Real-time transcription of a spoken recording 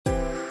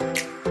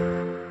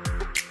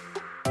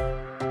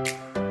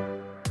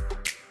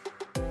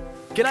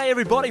G'day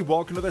everybody,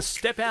 welcome to the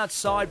Step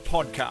Outside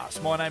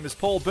podcast. My name is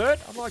Paul Burt.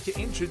 I'd like to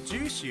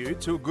introduce you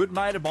to a good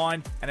mate of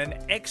mine and an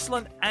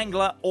excellent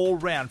angler all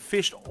round,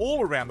 fished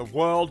all around the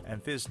world, and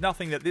if there's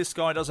nothing that this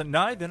guy doesn't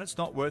know, then it's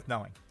not worth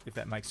knowing, if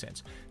that makes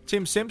sense.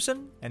 Tim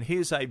Simpson, and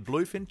here's a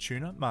bluefin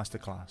tuna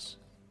masterclass.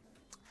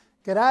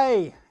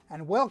 G'day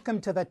and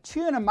welcome to the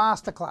Tuna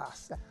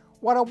Masterclass.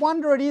 What a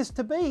wonder it is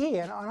to be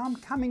here, and I'm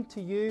coming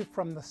to you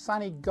from the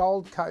sunny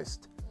Gold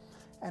Coast.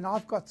 And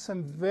I've got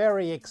some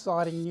very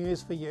exciting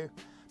news for you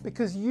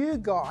because you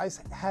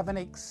guys have an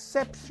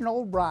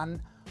exceptional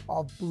run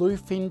of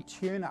bluefin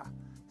tuna,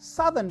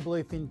 southern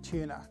bluefin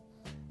tuna.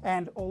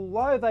 And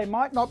although they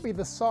might not be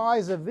the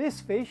size of this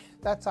fish,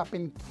 that's up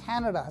in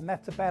Canada and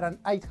that's about an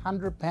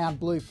 800-pound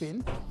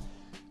bluefin,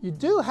 you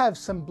do have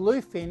some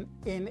bluefin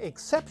in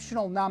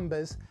exceptional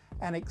numbers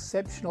and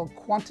exceptional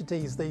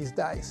quantities these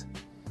days.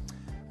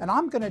 And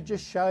I'm going to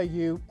just show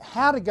you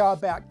how to go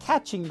about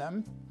catching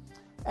them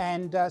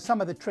and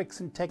some of the tricks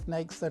and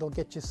techniques that'll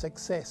get you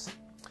success.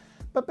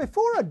 But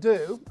before I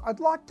do, I'd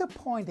like to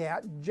point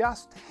out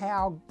just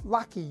how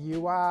lucky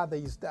you are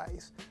these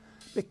days,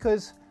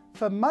 because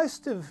for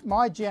most of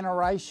my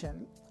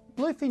generation,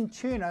 bluefin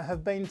tuna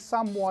have been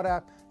somewhat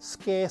a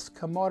scarce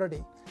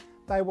commodity.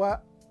 They were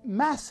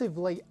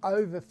massively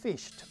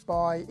overfished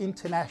by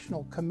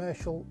international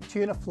commercial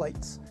tuna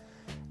fleets,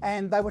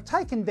 and they were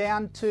taken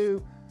down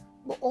to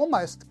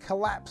almost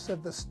collapse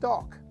of the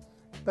stock.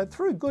 But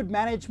through good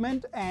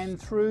management and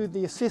through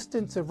the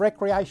assistance of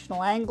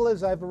recreational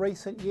anglers over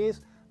recent years,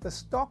 the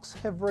stocks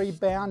have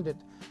rebounded.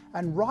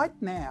 And right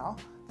now,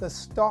 the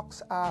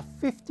stocks are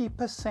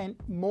 50%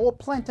 more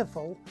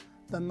plentiful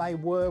than they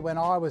were when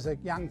I was a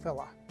young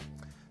fella.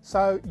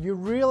 So you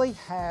really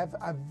have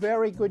a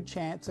very good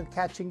chance of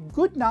catching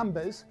good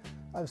numbers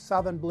of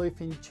southern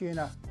bluefin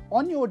tuna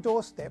on your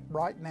doorstep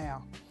right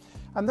now.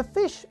 And the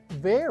fish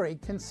vary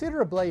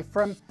considerably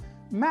from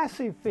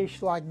massive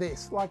fish like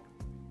this, like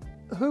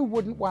who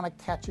wouldn't want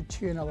to catch a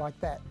tuna like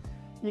that?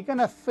 You're going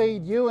to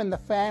feed you and the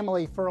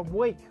family for a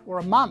week or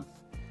a month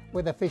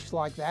with a fish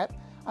like that.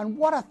 And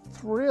what a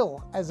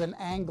thrill as an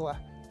angler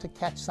to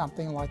catch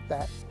something like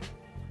that.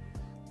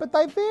 But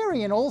they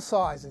vary in all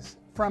sizes,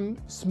 from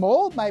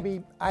small,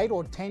 maybe 8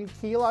 or 10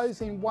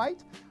 kilos in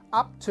weight,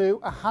 up to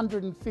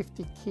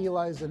 150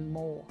 kilos and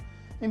more.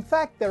 In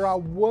fact, there are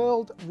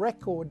world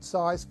record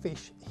size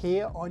fish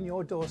here on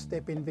your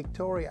doorstep in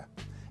Victoria.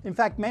 In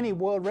fact, many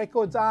world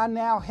records are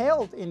now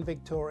held in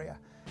Victoria,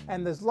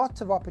 and there's lots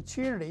of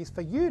opportunities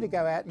for you to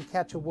go out and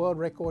catch a world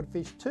record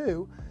fish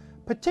too,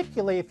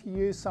 particularly if you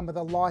use some of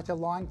the lighter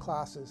line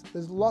classes.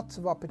 There's lots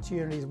of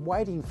opportunities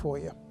waiting for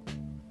you.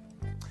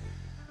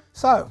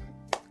 So,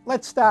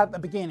 let's start at the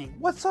beginning.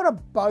 What sort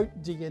of boat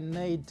do you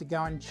need to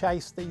go and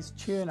chase these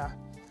tuna?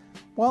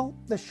 Well,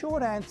 the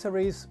short answer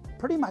is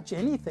pretty much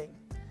anything.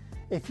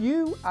 If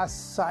you are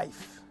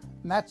safe,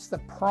 and that's the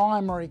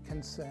primary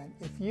concern.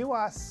 If you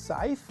are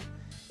safe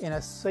in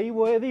a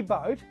seaworthy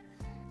boat,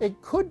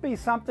 it could be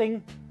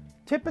something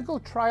typical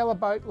trailer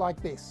boat like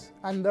this.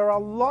 And there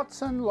are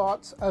lots and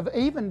lots of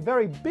even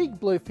very big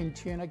bluefin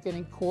tuna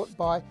getting caught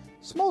by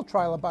small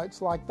trailer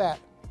boats like that.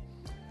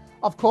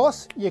 Of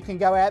course, you can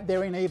go out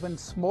there in even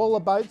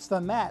smaller boats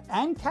than that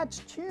and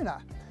catch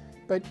tuna,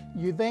 but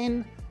you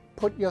then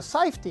put your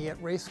safety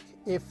at risk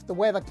if the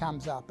weather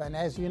comes up, and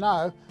as you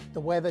know, the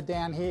weather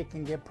down here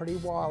can get pretty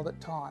wild at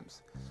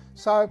times.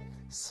 So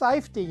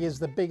safety is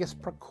the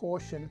biggest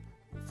precaution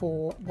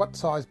for what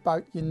size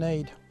boat you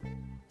need.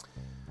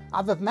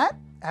 Other than that,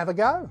 have a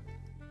go.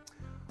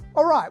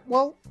 All right,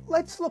 well,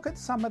 let's look at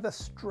some of the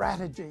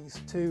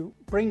strategies to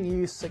bring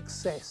you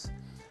success.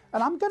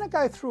 And I'm going to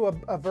go through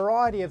a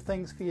variety of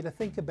things for you to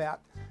think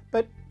about.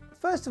 But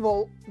first of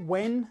all,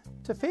 when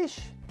to fish,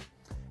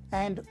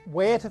 and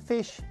where to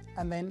fish,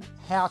 and then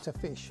how to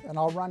fish. And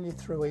I'll run you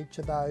through each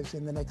of those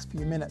in the next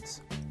few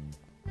minutes.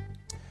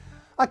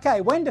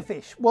 Okay, when to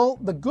fish? Well,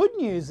 the good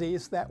news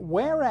is that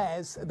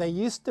whereas there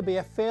used to be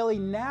a fairly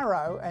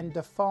narrow and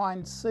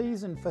defined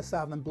season for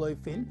southern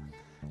bluefin,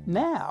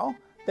 now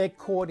they're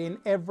caught in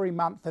every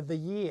month of the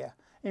year.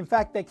 In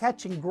fact, they're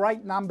catching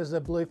great numbers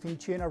of bluefin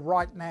tuna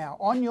right now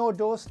on your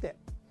doorstep.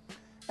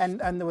 And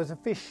there was a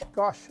fish,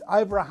 gosh,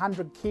 over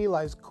 100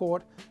 kilos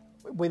caught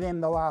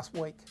within the last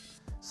week.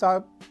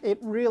 So it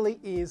really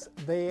is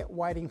there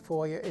waiting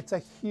for you. It's a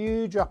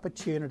huge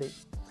opportunity.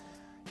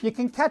 You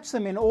can catch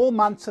them in all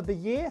months of the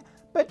year,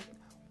 but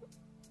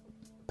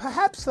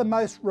perhaps the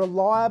most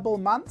reliable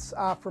months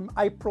are from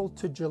April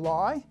to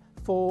July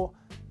for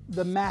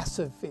the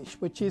massive fish,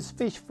 which is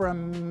fish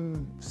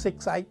from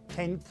 6, 8,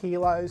 10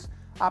 kilos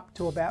up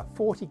to about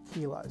 40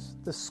 kilos,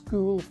 the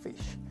school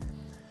fish.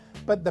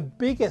 But the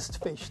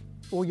biggest fish,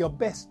 or your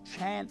best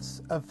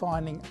chance of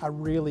finding a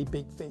really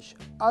big fish,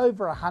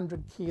 over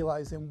 100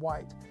 kilos in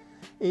weight,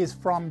 is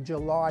from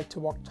July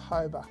to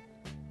October.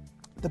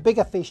 The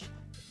bigger fish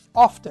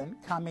often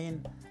come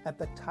in at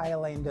the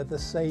tail end of the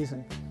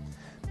season.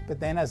 But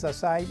then, as I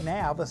say,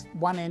 now this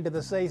one end of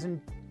the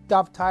season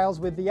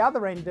dovetails with the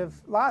other end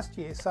of last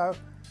year, so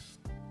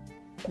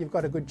you've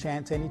got a good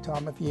chance any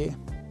time of year.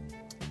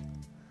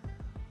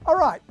 All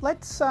right,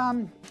 let's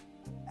how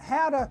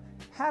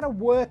to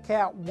work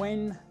out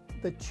when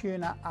the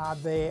tuna are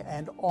there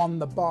and on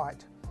the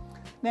bite.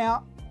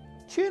 Now,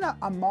 tuna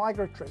are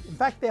migratory. In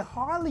fact, they're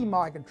highly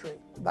migratory.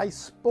 They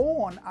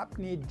spawn up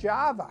near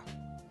Java,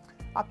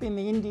 up in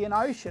the Indian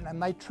Ocean,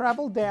 and they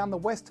travel down the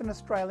Western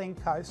Australian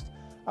coast,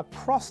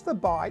 across the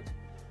Bight,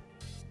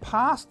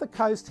 past the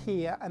coast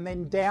here, and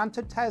then down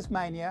to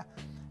Tasmania,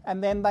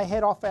 and then they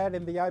head off out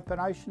in the open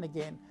ocean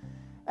again.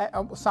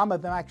 Some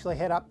of them actually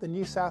head up the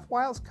New South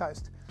Wales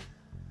coast.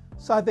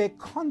 So they're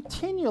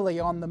continually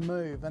on the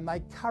move and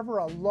they cover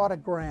a lot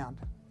of ground.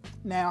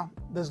 Now,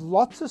 there's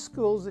lots of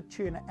schools of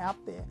tuna out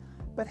there,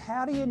 but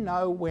how do you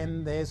know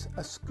when there's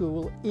a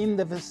school in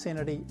the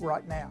vicinity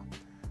right now?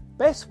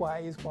 Best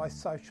way is by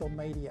social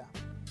media.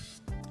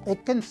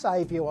 It can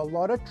save you a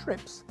lot of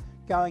trips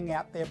going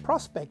out there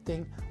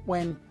prospecting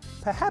when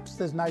perhaps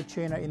there's no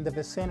tuna in the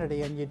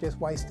vicinity and you're just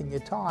wasting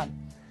your time.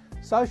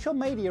 Social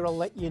media will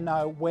let you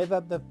know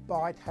whether the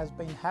bite has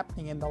been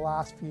happening in the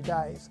last few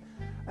days.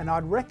 And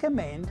I'd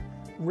recommend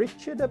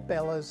Richard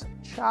Abella's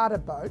charter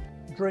boat,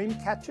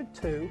 Dreamcatcher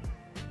 2.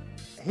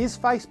 His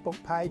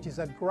Facebook page is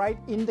a great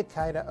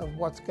indicator of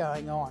what's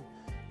going on,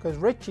 because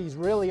Richie's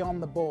really on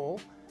the ball,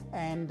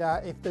 and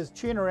if there's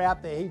tuna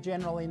out there, he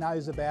generally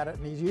knows about it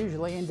and he's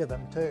usually into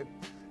them too.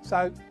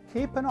 So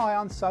keep an eye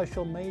on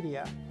social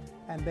media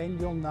and then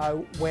you'll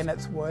know when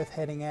it's worth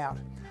heading out.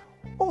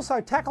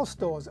 Also, tackle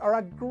stores are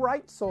a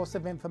great source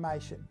of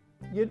information.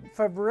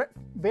 For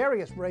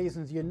various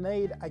reasons, you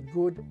need a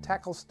good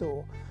tackle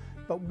store.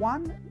 But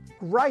one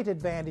great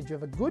advantage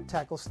of a good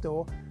tackle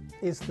store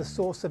is the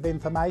source of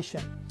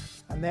information.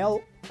 And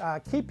they'll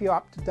keep you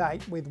up to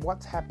date with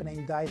what's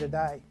happening day to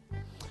day.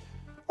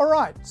 All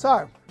right,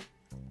 so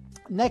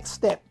next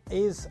step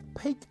is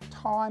peak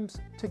times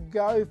to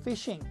go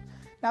fishing.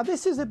 Now,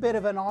 this is a bit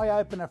of an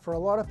eye-opener for a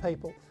lot of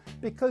people,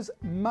 because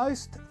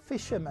most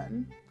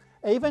fishermen,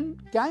 even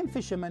game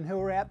fishermen who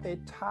are out there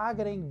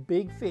targeting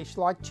big fish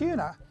like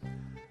tuna,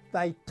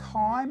 they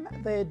time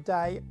their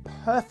day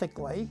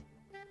perfectly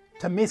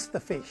to miss the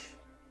fish.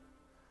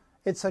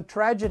 It's a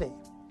tragedy.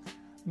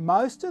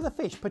 Most of the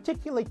fish,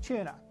 particularly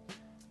tuna,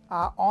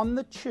 are on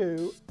the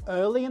chew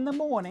early in the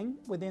morning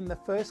within the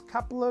first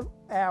couple of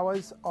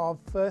hours of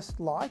first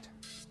light,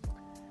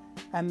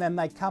 and then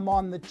they come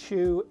on the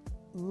chew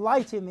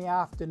late in the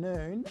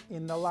afternoon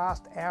in the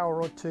last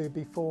hour or two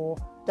before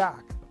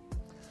dark.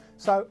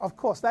 So, of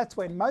course, that's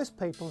when most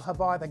people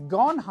have either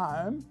gone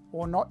home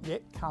or not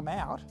yet come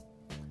out,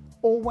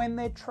 or when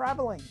they're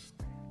travelling.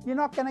 You're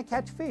not going to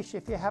catch fish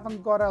if you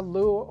haven't got a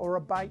lure or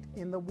a bait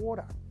in the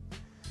water.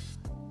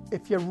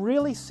 If you're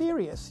really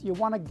serious, you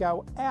want to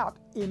go out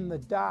in the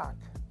dark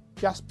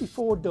just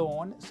before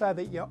dawn so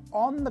that you're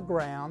on the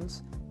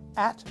grounds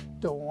at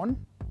dawn,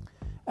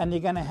 and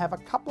you're going to have a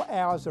couple of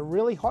hours of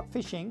really hot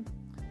fishing,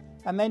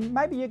 and then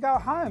maybe you go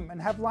home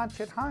and have lunch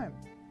at home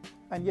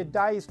and your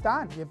day's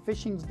done, your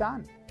fishing's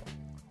done.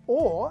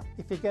 Or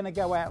if you're going to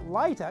go out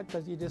later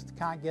because you just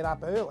can't get up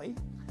early,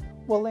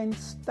 well then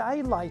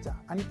stay later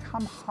and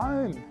come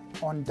home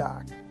on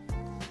dark,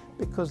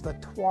 because the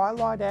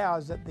twilight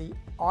hours at the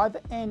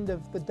either end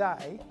of the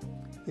day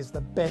is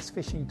the best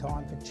fishing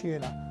time for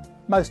tuna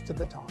most of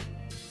the time.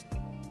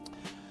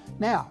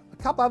 Now,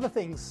 a couple other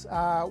things.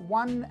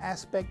 One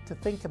aspect to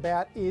think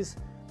about is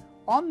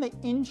on the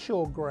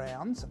inshore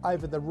grounds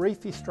over the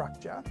reefy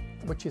structure,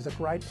 which is a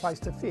great place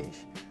to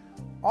fish,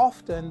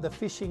 often the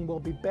fishing will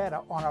be better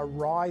on a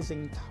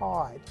rising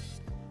tide.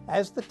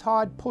 As the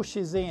tide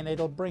pushes in,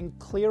 it'll bring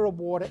clearer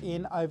water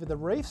in over the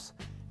reefs,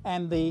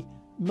 and the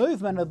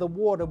movement of the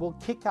water will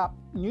kick up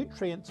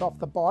nutrients off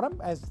the bottom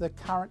as the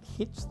current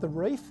hits the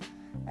reef,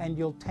 and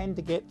you'll tend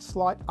to get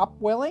slight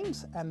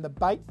upwellings, and the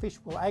bait fish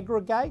will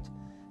aggregate,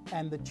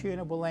 and the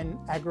tuna will then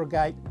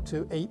aggregate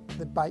to eat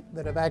the bait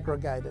that have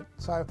aggregated.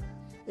 So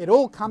it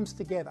all comes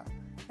together,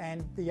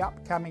 and the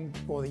upcoming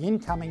or the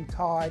incoming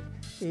tide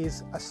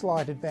is a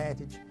slight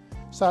advantage.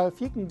 So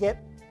if you can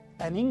get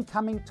an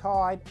incoming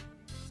tide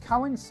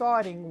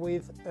coinciding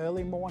with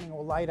early morning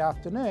or late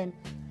afternoon,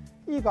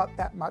 you got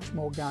that much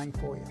more going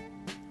for you.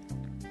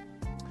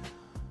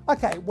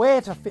 Okay, where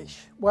to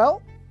fish?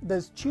 Well,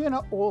 there's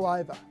tuna all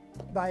over.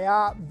 They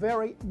are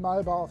very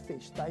mobile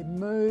fish. They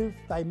move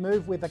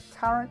with the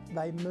current,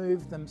 they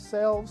move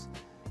themselves,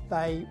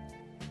 they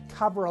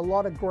cover a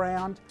lot of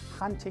ground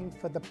hunting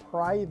for the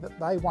prey that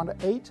they want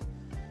to eat.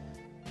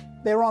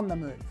 They're on the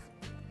move.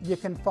 You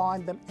can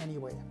find them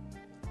anywhere.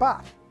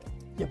 But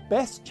your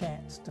best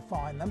chance to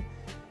find them,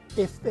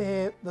 if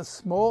they're the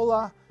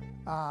smaller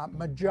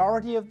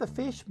majority of the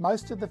fish,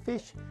 most of the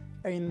fish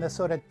in the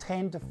sort of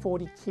 10 to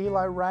 40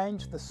 kilo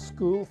range, the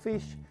school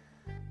fish,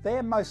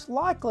 they're most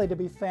likely to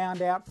be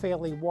found out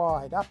fairly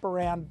wide, up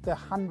around the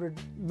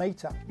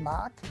 100-metre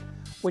mark,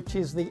 which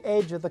is the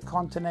edge of the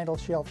continental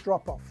shelf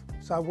drop-off.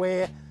 So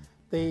where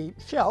the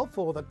shelf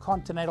or the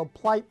continental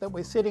plate that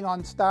we're sitting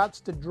on starts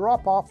to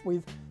drop off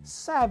with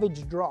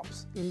savage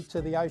drops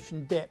into the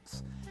ocean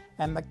depths,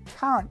 and the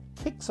current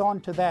kicks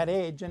onto that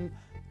edge and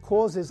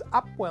causes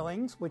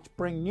upwellings which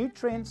bring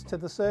nutrients to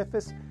the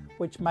surface,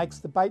 which makes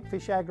the bait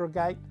fish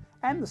aggregate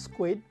and the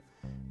squid,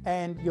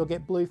 and you'll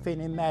get bluefin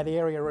in that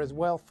area as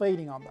well,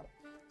 feeding on them.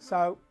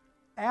 So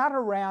out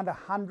around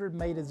 100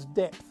 metres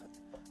depth,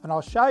 and I'll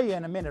show you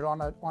in a minute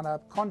on a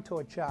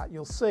contour chart,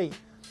 you'll see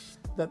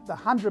that the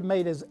 100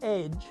 metres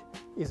edge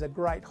is a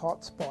great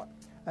hot spot,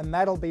 and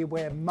that'll be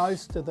where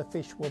most of the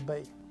fish will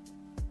be.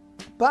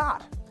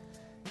 But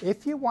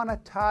if you want to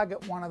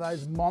target one of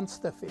those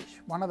monster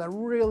fish, one of the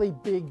really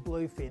big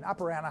bluefin,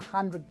 up around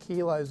 100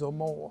 kilos or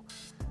more,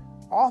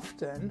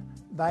 often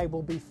they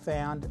will be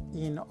found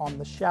in on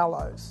the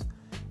shallows,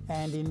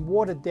 and in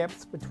water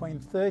depths between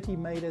 30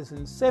 metres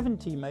and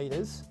 70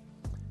 metres,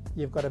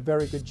 you've got a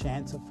very good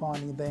chance of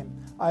finding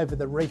them over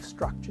the reef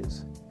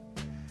structures.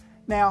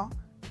 Now,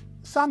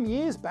 some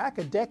years back,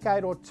 a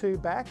decade or two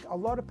back, a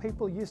lot of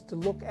people used to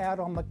look out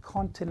on the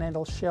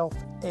continental shelf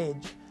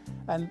edge,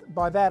 and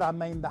by that I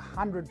mean the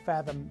 100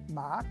 fathom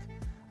mark,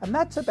 and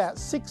that's about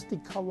 60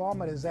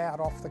 kilometres out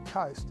off the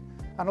coast.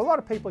 And a lot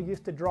of people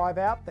used to drive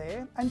out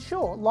there, and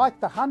sure, like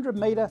the 100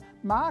 metre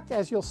mark,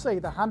 as you'll see,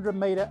 the 100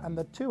 metre and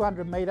the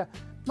 200 metre,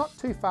 not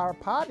too far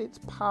apart, it's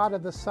part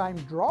of the same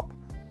drop.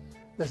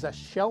 There's a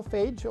shelf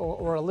edge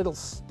or a little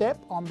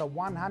step on the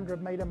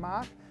 100 metre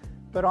mark,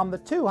 but on the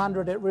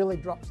 200 it really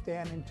drops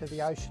down into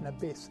the ocean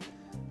abyss.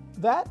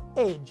 That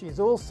edge is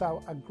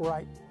also a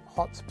great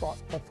hotspot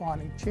for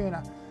finding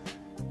tuna,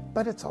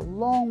 but it's a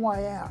long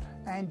way out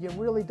and you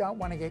really don't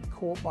want to get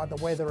caught by the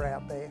weather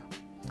out there.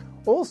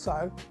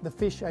 Also, the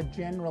fish are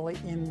generally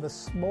in the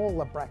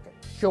smaller bracket.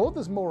 Sure,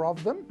 there's more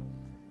of them,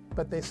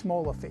 but they're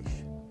smaller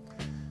fish.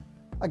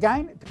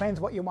 Again, it depends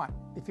what you want.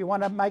 If you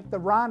want to make the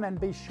run and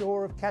be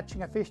sure of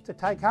catching a fish to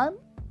take home,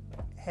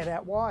 head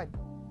out wide.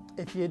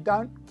 If you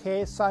don't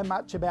care so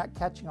much about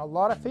catching a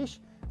lot of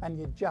fish and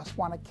you just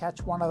want to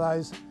catch one of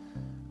those,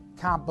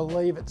 can't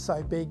believe it's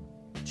so big,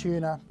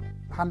 tuna,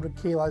 100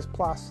 kilos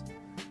plus,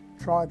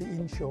 try the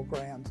inshore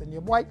grounds. And you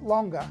wait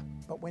longer,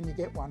 but when you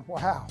get one,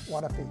 wow,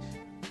 what a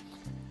fish.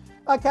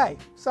 Okay,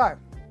 so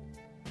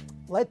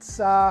let's,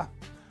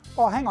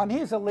 hang on,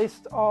 here's a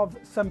list of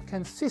some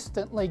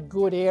consistently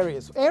good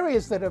areas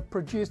that have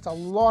produced a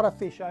lot of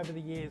fish over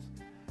the years.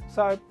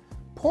 So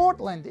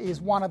Portland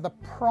is one of the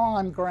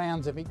prime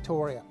grounds of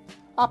Victoria,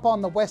 up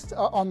on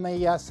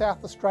the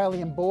South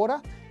Australian border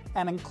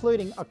and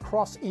including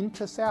across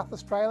into South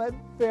Australia,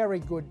 very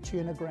good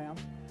tuna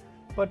ground.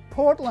 But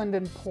Portland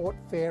and Port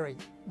Fairy,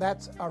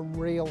 that's a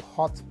real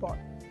hotspot.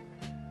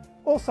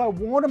 Also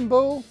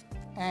Warrnambool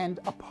and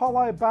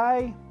Apollo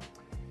Bay,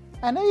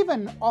 and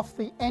even off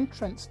the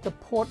entrance to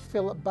Port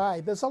Phillip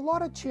Bay, there's a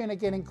lot of tuna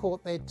getting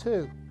caught there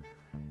too,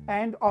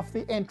 and off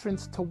the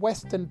entrance to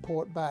Western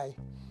Port Bay.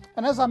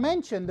 And as I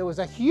mentioned, there was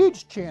a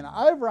huge tuna,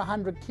 over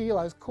 100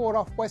 kilos, caught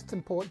off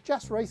Western Port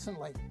just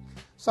recently.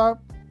 So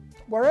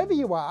wherever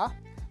you are,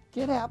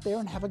 get out there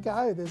and have a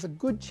go. There's a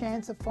good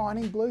chance of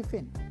finding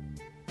bluefin.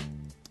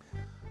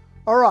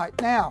 All right,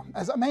 now,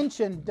 as I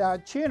mentioned,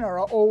 tuna are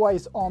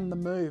always on the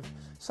move.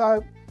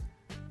 So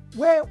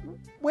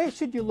where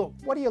should you look?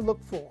 What do you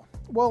look for?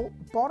 Well,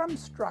 bottom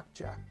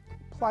structure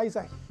plays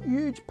a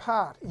huge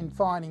part in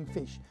finding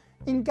fish,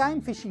 in game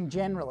fishing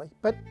generally,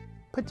 but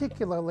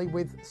particularly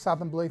with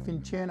southern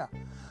bluefin tuna,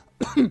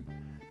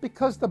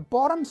 because the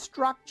bottom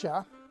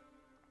structure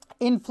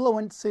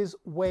influences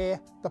where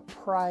the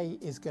prey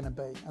is going to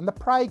be. And the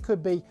prey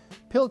could be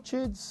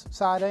pilchards,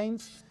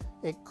 sardines,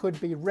 it could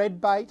be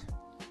redbait,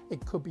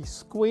 it could be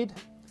squid,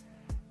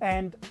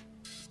 and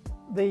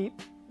the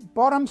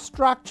bottom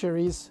structure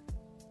is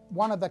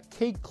one of the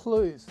key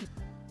clues.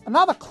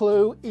 Another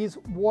clue is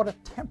water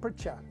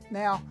temperature.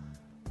 Now,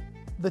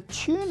 the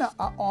tuna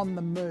are on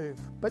the move,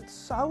 but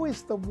so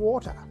is the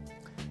water.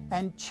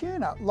 And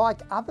tuna,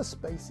 like other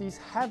species,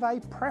 have a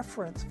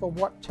preference for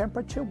what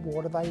temperature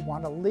water they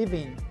want to live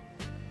in.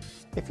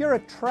 If you're a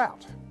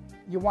trout,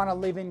 you want to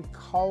live in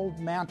cold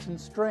mountain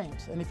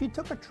streams. And if you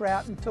took a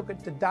trout and took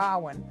it to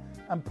Darwin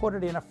and put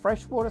it in a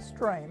freshwater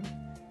stream,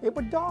 it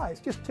would die.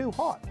 It's just too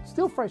hot.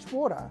 Still fresh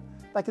water.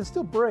 They can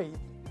still breathe,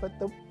 but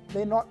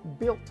they're not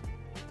built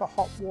for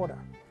hot water.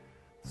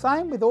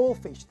 Same with all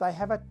fish, they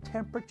have a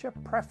temperature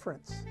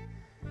preference.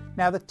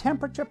 Now the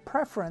temperature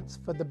preference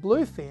for the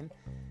bluefin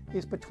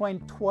is between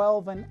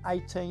 12 and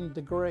 18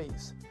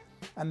 degrees.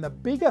 And the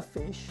bigger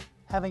fish,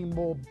 having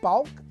more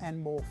bulk and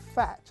more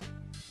fat,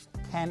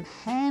 can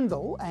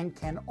handle and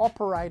can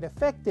operate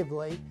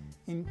effectively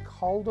in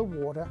colder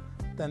water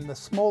than the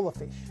smaller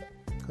fish,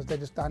 because they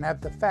just don't have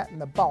the fat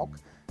and the bulk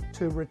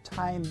to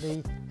retain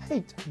the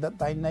heat that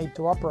they need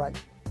to operate.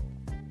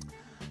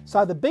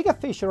 So the bigger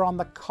fish are on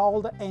the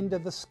colder end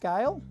of the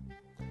scale,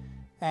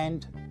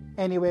 and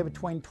anywhere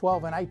between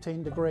 12 and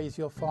 18 degrees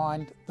you'll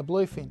find the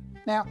bluefin.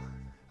 Now,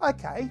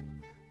 okay,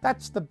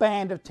 that's the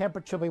band of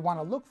temperature we want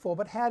to look for,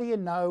 but how do you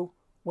know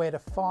where to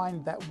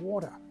find that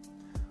water?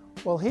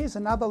 Well, here's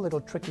another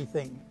little tricky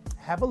thing.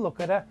 Have a look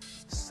at a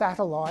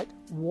satellite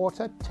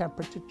water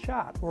temperature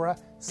chart, or a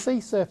sea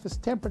surface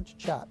temperature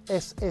chart,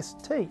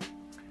 SST.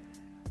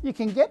 You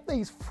can get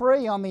these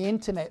free on the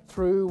internet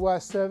through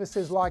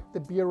services like the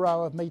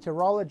Bureau of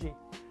Meteorology.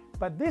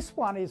 But this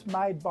one is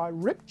made by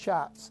Rip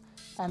Charts,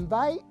 and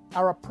they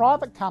are a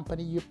private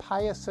company. You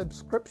pay a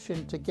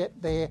subscription to get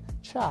their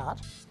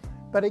chart,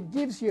 but it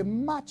gives you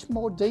much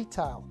more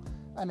detail.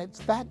 And it's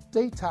that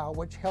detail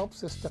which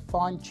helps us to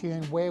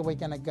fine-tune where we're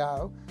going to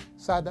go,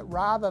 so that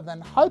rather than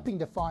hoping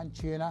to find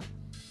tuna,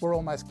 we're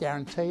almost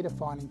guaranteed of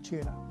finding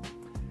tuna.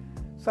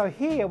 So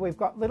here we've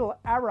got little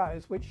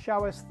arrows which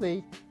show us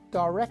the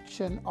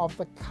direction of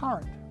the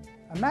current,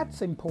 and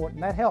that's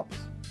important, that helps.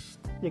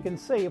 You can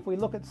see if we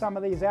look at some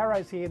of these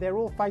arrows here, they're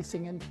all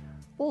facing in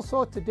all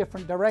sorts of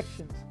different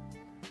directions.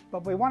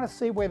 But we want to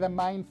see where the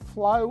main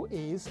flow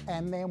is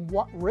and then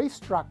what reef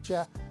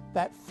structure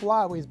that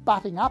flow is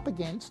butting up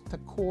against to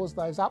cause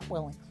those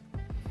upwellings.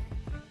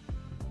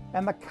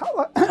 And the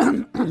colour,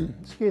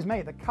 excuse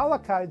me, the colour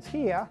codes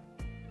here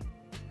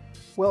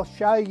will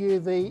show you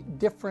the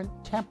different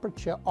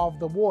temperature of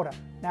the water.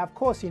 Now, of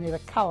course, you need a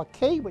colour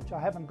key, which I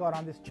haven't got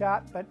on this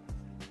chart, but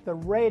the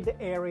red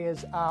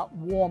areas are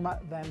warmer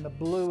than the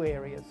blue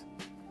areas.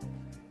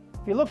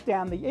 If you look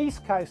down the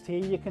east coast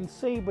here, you can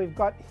see we've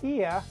got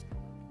here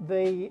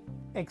the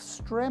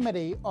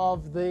extremity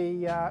of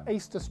the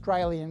East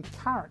Australian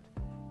current,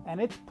 and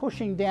it's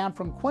pushing down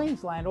from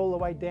Queensland all the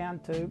way down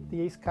to the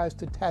east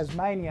coast of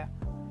Tasmania.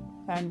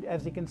 And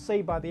as you can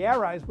see by the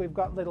arrows, we've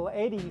got little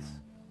eddies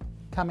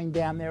coming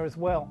down there as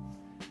well.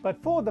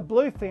 But for the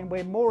bluefin,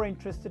 we're more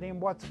interested in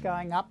what's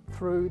going up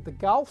through the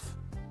Gulf,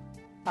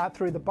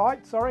 through the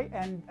Bight,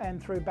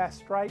 and through Bass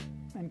Strait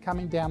and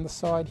coming down the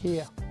side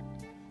here.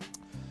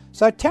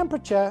 So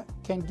temperature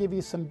can give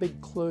you some big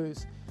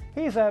clues.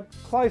 Here's a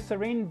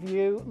closer in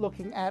view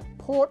looking at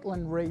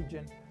Portland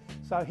region.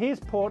 So here's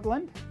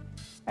Portland,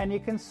 and you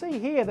can see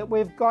here that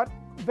we've got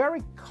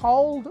very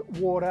cold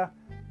water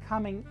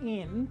coming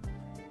in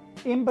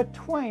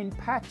between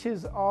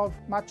patches of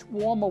much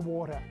warmer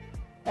water.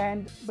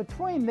 And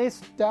between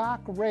this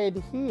dark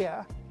red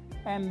here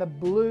and the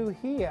blue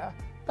here,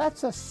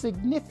 that's a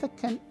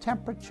significant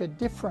temperature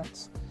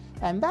difference.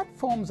 And that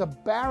forms a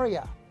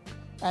barrier.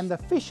 And the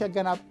fish are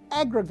going to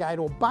aggregate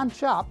or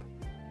bunch up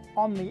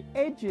on the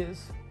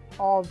edges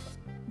of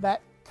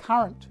that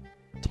current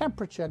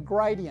temperature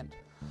gradient.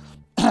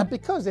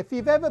 Because if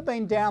you've ever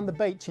been down the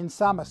beach in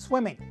summer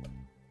swimming,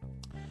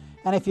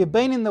 and if you've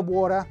been in the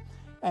water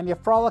and you're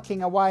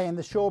frolicking away in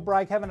the shore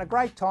break, having a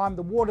great time,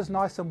 the water's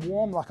nice and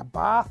warm like a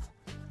bath,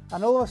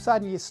 and all of a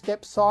sudden you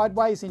step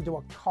sideways into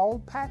a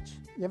cold patch.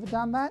 You ever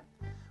done that?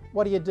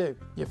 What do?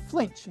 You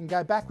flinch and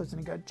go backwards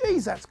and you go,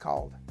 geez, that's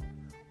cold.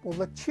 Well,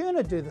 the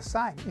tuna do the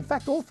same. In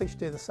fact, all fish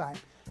do the same.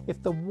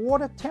 If the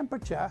water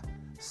temperature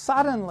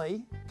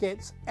suddenly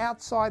gets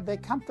outside their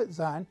comfort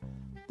zone,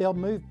 they'll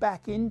move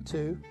back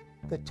into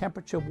the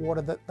temperature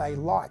water that they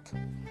like.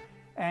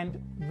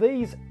 And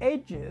these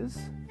edges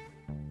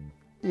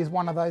is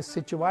one of those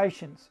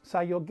situations.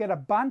 So you'll get a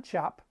bunch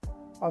up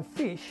of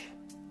fish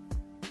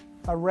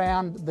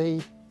around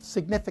the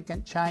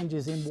significant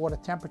changes in water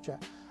temperature.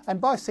 And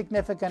by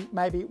significant,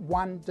 maybe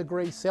 1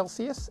 degree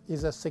Celsius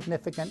is a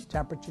significant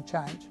temperature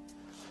change.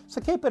 So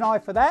keep an eye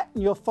for that,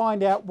 and you'll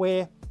find out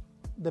where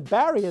the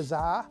barriers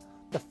are,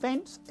 the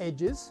fence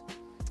edges,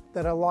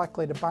 that are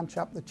likely to bunch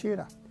up the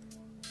tuna.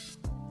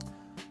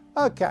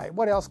 Okay,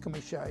 what else can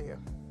we show you?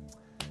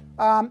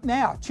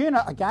 Now,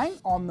 tuna again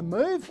on the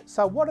move.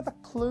 So what are the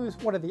clues?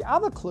 What are the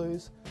other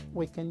clues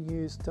we can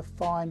use to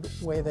find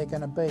where they're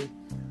going to be?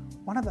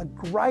 One of the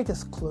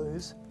greatest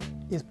clues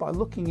is by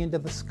looking into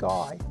the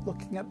sky,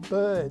 looking at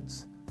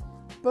birds.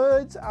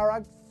 Birds are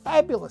a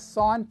fabulous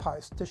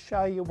signpost to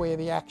show you where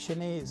the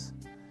action is.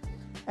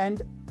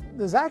 And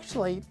there's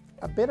actually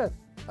a bit of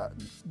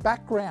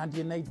background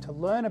you need to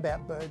learn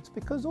about birds,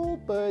 because all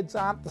birds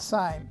aren't the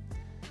same.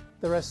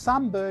 There are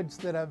some birds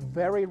that are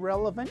very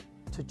relevant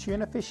to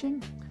tuna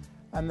fishing,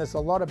 and there's a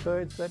lot of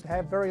birds that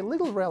have very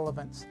little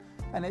relevance,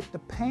 and it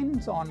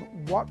depends on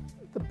what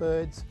the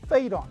birds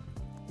feed on.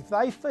 If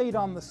they feed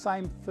on the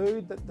same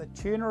food that the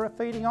tuna are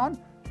feeding on,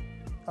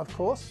 of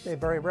course, they're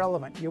very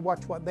relevant. You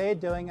watch what they're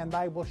doing and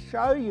they will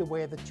show you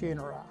where the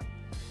tuna are.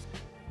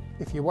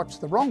 If you watch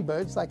the wrong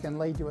birds, they can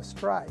lead you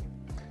astray.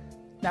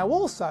 Now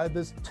also,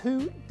 there's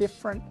 2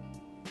 different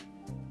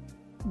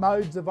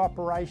modes of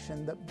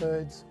operation that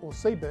birds or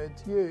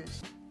seabirds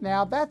use.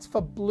 Now that's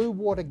for Blue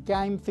Water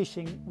Game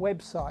Fishing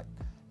website,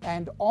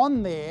 and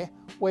on there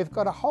we've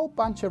got a whole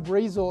bunch of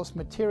resource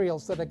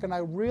materials that are going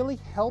to really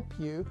help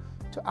you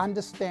to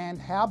understand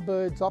how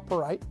birds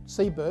operate,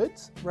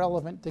 seabirds,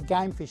 relevant to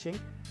game fishing,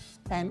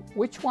 and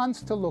which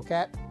ones to look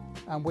at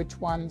and which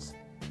ones,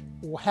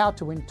 or how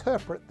to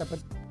interpret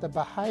the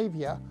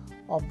behaviour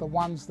of the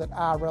ones that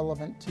are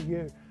relevant to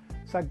you.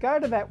 So go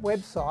to that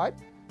website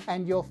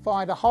and you'll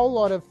find a whole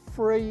lot of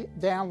free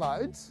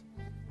downloads,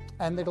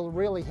 and it'll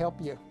really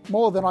help you,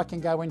 more than I can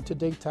go into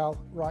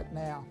detail right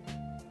now.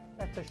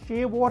 That's a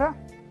shearwater,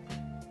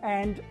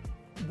 and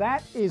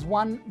that is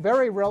one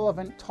very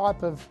relevant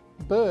type of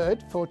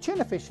bird for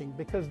tuna fishing,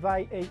 because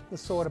they eat the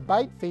sort of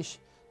bait fish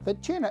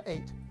that tuna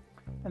eat.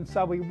 And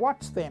so we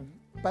watch them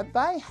but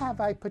they have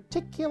a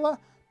particular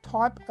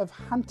type of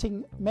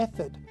hunting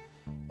method.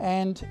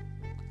 And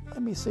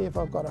let me see if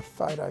I've got a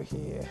photo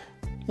here.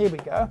 Here we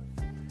go.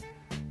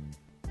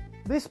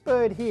 This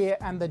bird here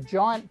and the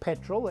giant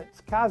petrel,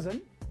 its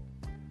cousin,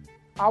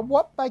 are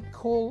what they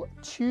call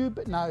tube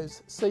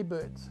nose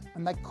seabirds.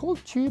 And they're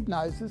called tube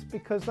noses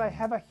because they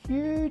have a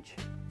huge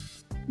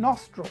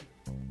nostril.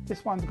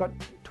 This one's got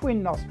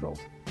twin nostrils.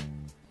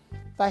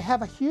 They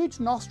have a huge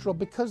nostril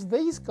because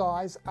these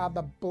guys are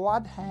the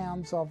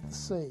bloodhounds of the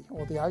sea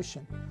or the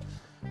ocean.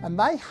 And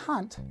they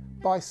hunt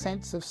by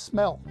sense of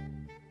smell.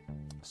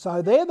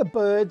 So they're the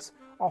birds,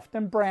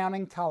 often brown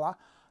in colour,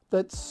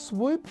 that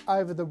swoop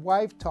over the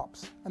wave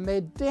tops, and they're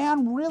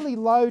down really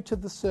low to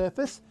the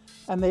surface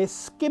and they're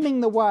skimming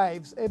the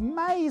waves.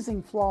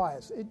 Amazing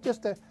flyers. It's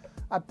just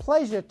a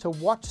pleasure to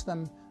watch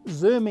them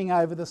zooming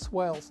over the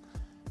swells.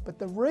 But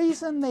the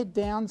reason they're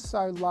down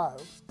so low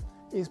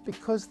is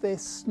because they're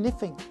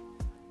sniffing.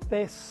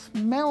 They're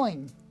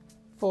smelling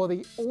for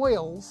the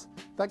oils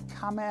that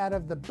come out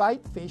of the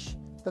bait fish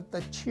that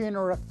the tuna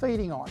are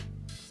feeding on.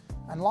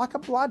 And like a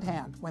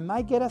bloodhound, when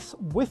they get a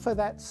whiff of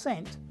that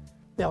scent,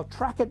 they'll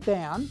track it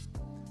down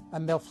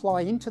and they'll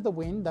fly into the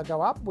wind, they'll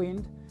go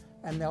upwind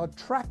and they'll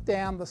track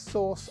down the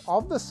source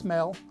of the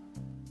smell.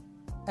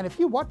 And if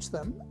you watch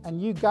them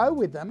and you go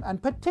with them,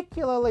 and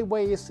particularly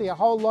where you see a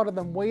whole lot of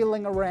them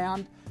wheeling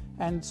around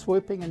and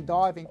swooping and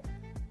diving,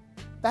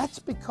 that's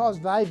because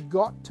they've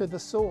got to the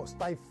source.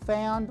 They've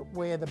found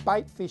where the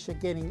bait fish are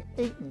getting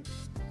eaten.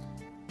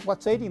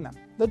 What's eating them?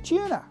 The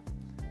tuna.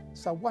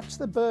 So watch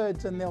the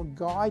birds and they'll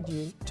guide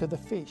you to the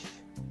fish.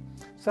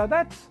 So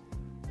that's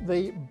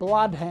the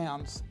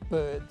bloodhounds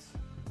birds,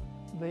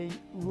 the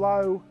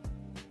low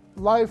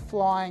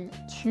flying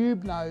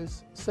tube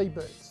nose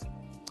seabirds.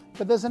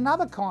 But there's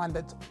another kind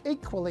that's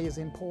equally as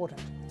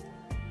important.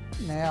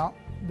 Now,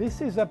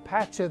 this is a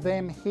patch of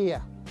them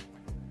here.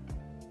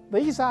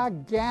 These are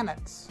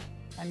gannets,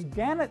 and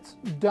gannets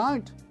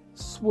don't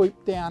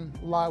swoop down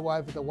low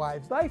over the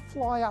waves. They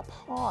fly up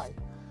high.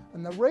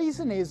 And the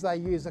reason is they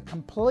use a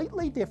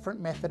completely different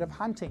method of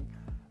hunting.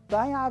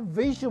 They are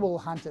visual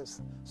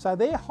hunters. So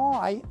they're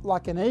high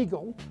like an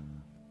eagle,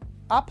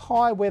 up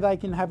high where they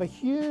can have a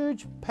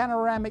huge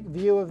panoramic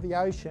view of the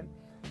ocean,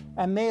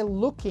 and they're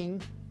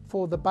looking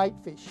for the bait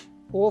fish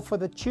or for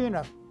the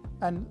tuna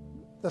and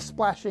the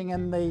splashing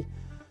and the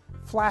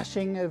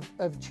flashing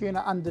of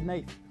tuna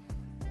underneath.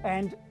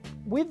 And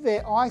with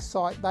their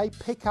eyesight, they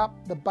pick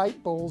up the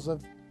bait balls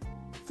of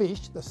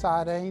fish, the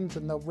sardines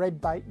and the red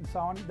bait and so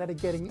on, that are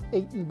getting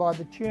eaten by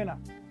the tuna.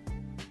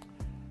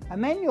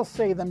 And then you'll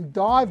see them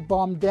dive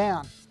bomb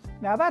down.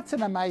 Now that's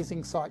an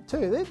amazing sight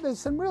too. There's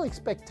some really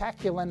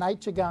spectacular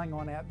nature going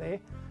on out there.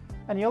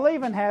 And you'll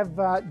even have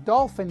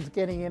dolphins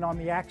getting in on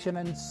the action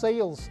and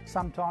seals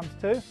sometimes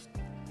too.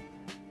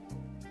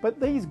 But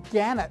these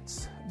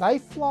gannets, they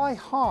fly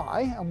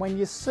high, and when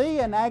you see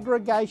an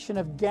aggregation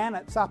of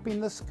gannets up in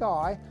the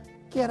sky,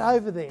 get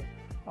over there.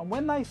 And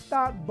when they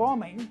start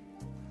bombing,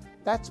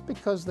 that's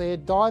because they're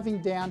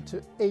diving down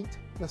to eat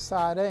the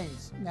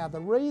sardines. Now the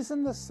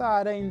reason the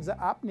sardines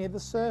are up near the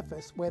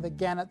surface where the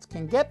gannets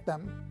can get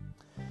them,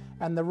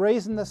 and the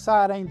reason the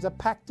sardines are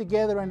packed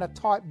together in a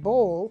tight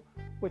ball,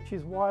 which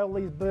is why all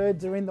these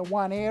birds are in the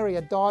one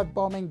area dive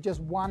bombing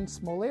just one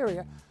small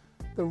area,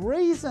 the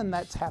reason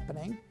that's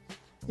happening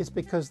is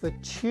because the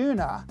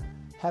tuna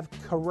have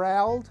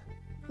corralled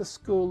the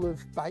school of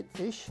bait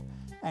fish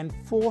and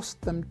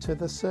forced them to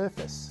the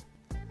surface.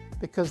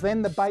 Because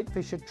then the bait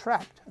fish are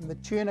trapped and the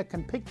tuna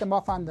can pick them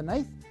off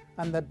underneath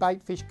and the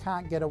bait fish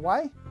can't get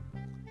away.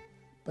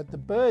 But the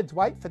birds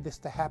wait for this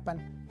to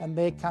happen and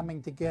they're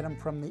coming to get them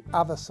from the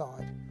other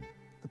side.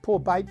 The poor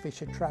bait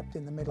fish are trapped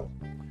in the middle.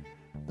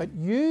 But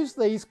use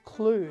these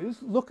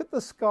clues, look at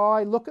the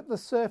sky, look at the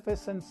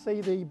surface and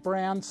see the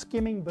brown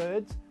skimming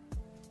birds,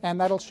 and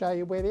that'll show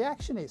you where the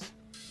action is.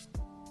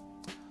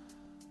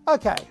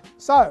 Okay,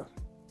 so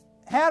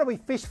how do we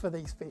fish for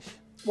these fish?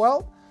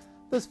 Well,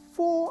 there's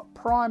 4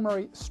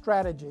 primary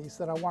strategies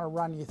that I want to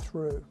run you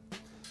through.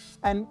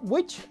 And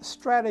which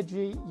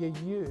strategy you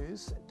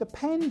use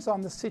depends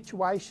on the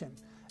situation.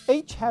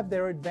 Each have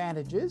their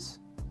advantages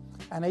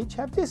and each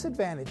have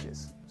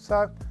disadvantages.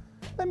 So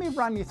let me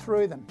run you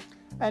through them.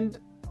 And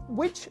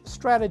which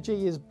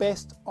strategy is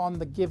best on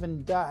the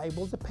given day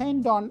will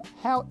depend on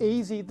how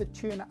easy the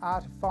tuna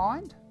are to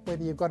find,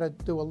 whether you've got to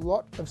do a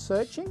lot of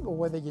searching or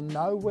whether you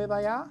know where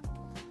they are,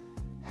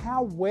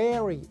 how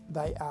wary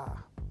they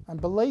are. And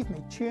believe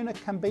me, tuna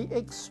can be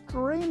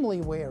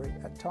extremely wary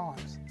at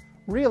times.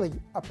 Really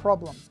a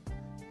problem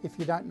if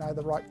you don't know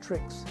the right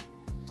tricks.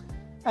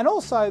 And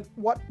also,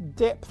 what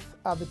depth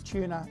are the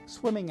tuna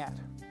swimming at?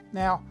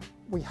 Now,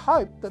 we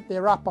hope that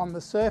they're up on the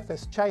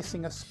surface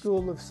chasing a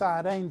school of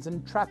sardines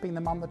and trapping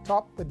them on the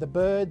top with the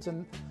birds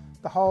and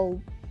the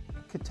whole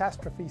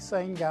catastrophe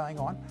scene going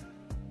on.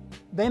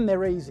 Then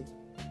they're easy.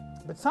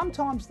 But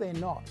sometimes they're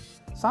not.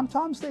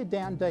 Sometimes they're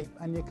down deep,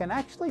 and you can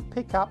actually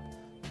pick up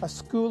a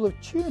school of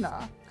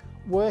tuna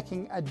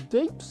working a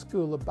deep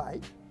school of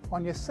bait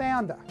on your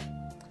sounder.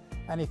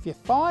 And if you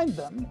find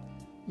them,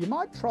 You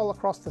might troll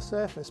across the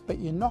surface, but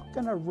you're not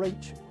going to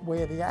reach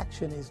where the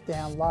action is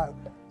down low.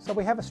 So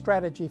we have a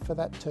strategy for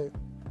that too.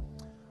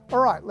 All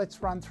right,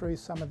 let's run through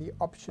some of the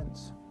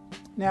options.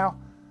 Now,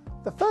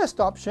 the first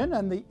option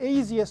and the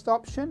easiest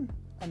option,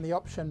 and the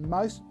option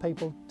most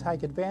people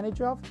take advantage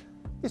of,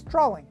 is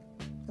trolling.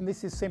 And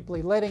this is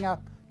simply letting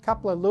a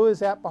couple of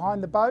lures out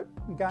behind the boat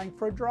and going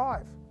for a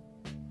drive.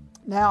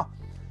 Now,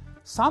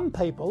 some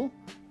people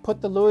put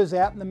the lures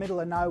out in the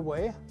middle of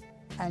nowhere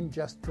and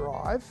just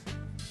drive,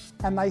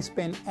 and they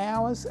spend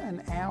hours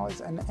and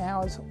hours and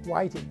hours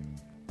waiting,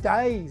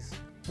 days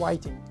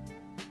waiting,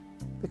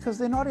 because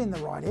they're not in the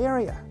right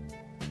area.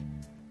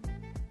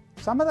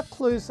 Some of the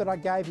clues that I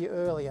gave you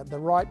earlier, the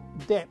right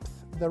depth,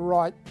 the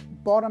right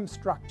bottom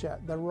structure,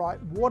 the right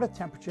water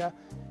temperature,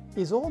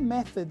 is all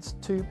methods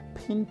to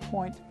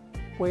pinpoint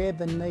where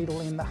the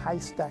needle in the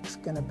haystack's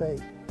going to be.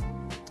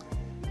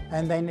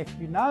 And then if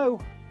you know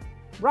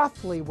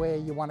roughly where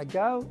you want to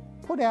go,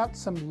 put out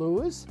some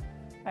lures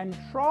and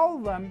troll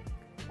them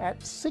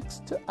at 6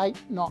 to 8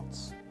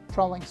 knots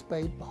trolling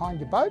speed behind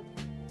your boat.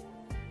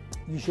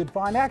 You should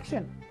find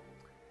action.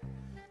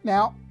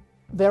 Now,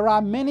 there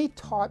are many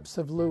types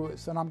of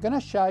lures, and I'm going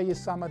to show you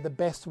some of the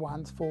best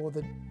ones for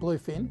the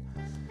bluefin.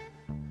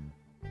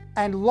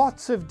 And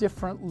lots of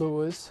different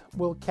lures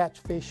will catch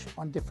fish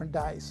on different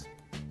days.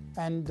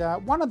 And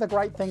one of the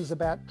great things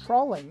about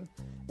trolling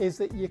is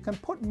that you can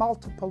put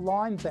multiple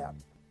lines out.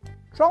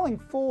 Trolling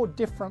 4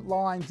 different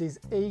lines is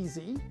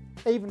easy,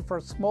 even for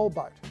a small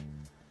boat.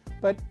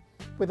 But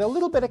with a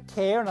little bit of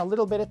care and a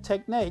little bit of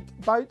technique,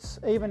 boats,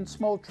 even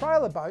small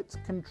trailer boats,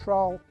 can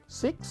troll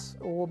 6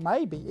 or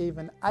maybe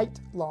even 8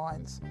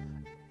 lines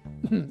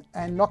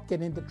and not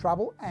get into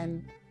trouble,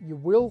 and you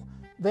will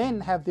then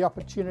have the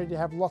opportunity to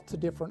have lots of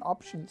different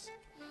options.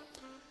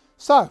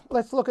 So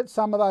let's look at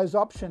some of those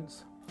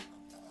options.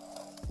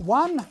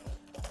 One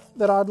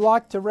that I'd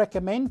like to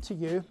recommend to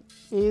you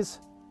is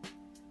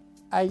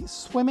a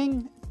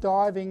swimming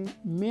diving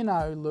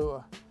minnow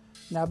lure.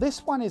 Now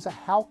this one is a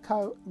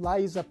Halco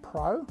Laser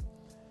Pro,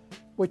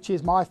 which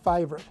is my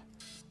favourite.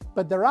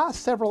 But there are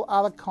several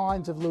other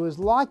kinds of lures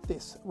like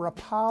this.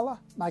 Rapala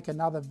make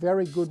another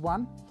very good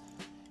one.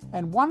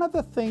 And one of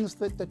the things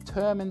that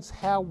determines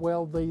how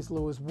well these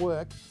lures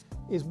work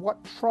is what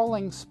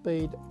trolling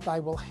speed they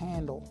will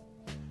handle.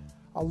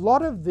 A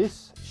lot of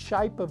this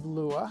shape of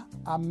lure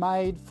are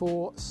made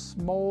for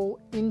small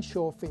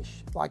inshore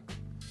fish like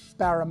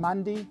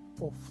barramundi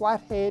or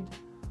flathead,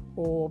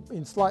 or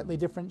in slightly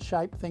different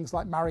shape, things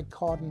like Murray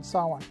cod and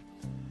so on.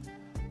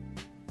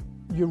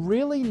 You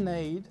really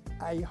need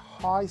a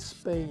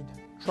high-speed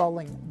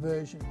trolling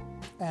version,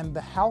 and the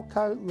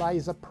Halco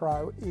Laser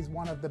Pro is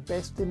one of the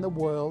best in the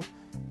world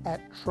at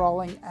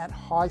trolling at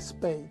high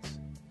speeds.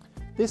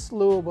 This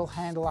lure will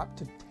handle up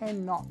to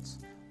 10 knots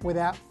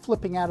without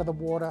flipping out of the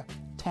water,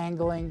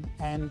 tangling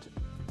and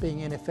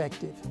being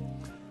ineffective.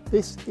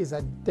 This is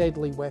a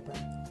deadly weapon,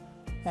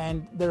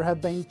 and there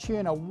have been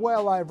tuna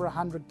well over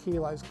 100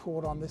 kilos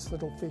caught on this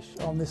little fish,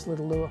 on this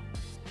little lure.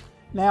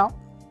 Now,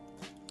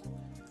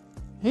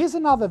 here's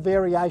another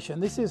variation.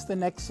 This is the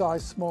next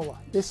size smaller.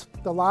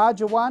 The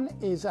larger one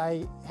is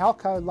a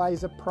Halco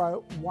Laser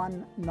Pro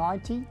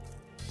 190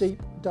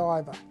 Deep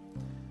Diver.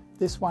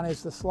 This one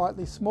is the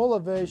slightly smaller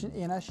version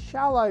in a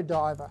shallow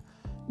diver.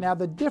 Now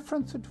the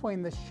difference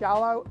between the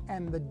shallow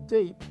and the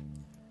deep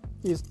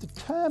is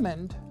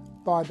determined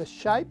by the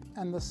shape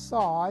and the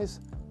size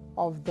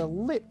of the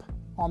lip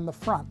on the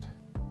front.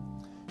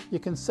 You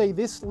can see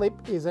this lip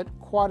is at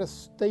quite a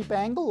steep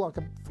angle, like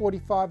a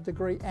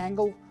 45-degree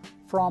angle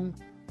from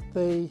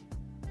the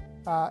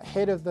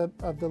head of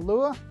the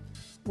lure,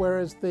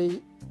 whereas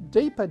the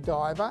deeper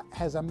diver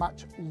has a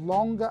much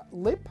longer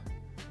lip,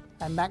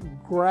 and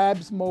that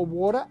grabs more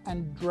water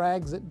and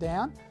drags it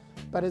down,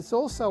 but it's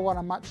also on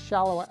a much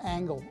shallower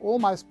angle,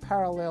 almost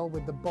parallel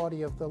with the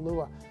body of the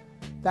lure.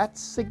 That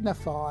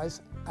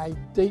signifies a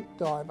deep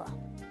diver.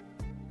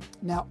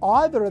 Now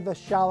either of the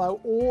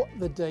shallow or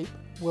the deep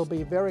will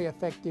be very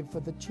effective for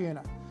the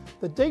tuna.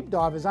 The deep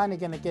dive is only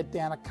going to get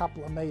down a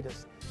couple of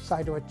meters.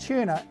 So to a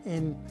tuna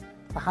in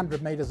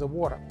 100 meters of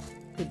water,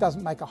 it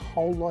doesn't make a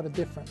whole lot of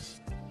difference.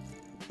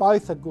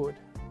 Both are good.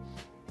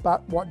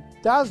 But what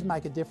does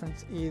make a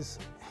difference is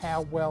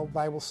how well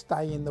they will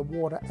stay in the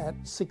water at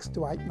 6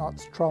 to 8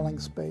 knots trolling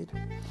speed.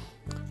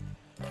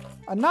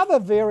 Another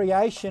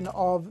variation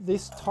of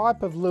this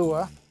type of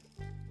lure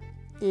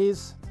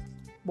is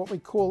what we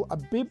call a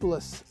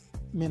bibless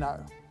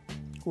minnow,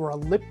 or a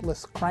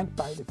lipless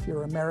crankbait if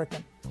you're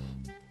American.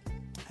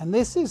 And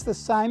this is the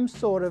same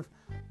sort of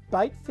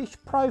baitfish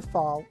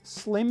profile,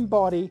 slim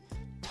body,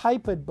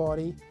 tapered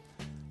body,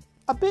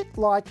 a bit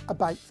like a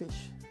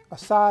baitfish, a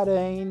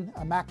sardine,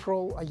 a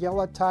mackerel, a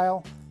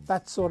yellowtail,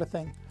 that sort of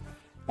thing.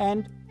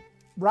 And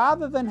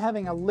rather than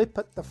having a lip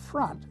at the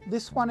front,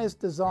 this one is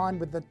designed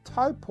with the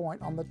toe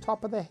point on the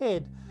top of the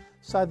head,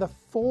 so the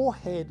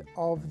forehead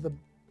of the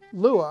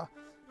lure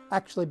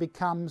actually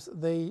becomes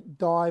the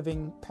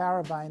diving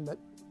paravane that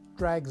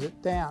drags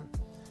it down.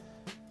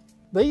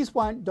 These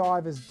won't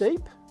dive as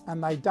deep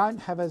and they don't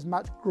have as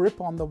much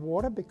grip on the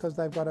water because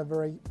they've got a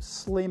very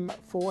slim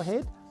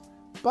forehead,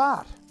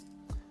 but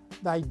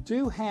they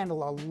do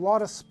handle a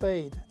lot of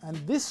speed, and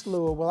this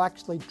lure will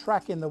actually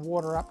track in the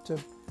water up to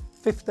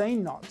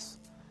 15 knots.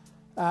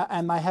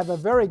 And they have a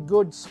very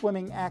good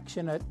swimming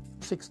action at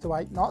 6 to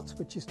 8 knots,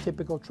 which is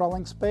typical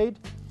trolling speed.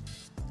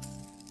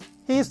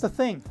 Here's the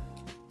thing,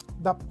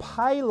 the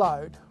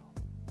payload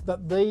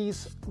that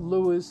these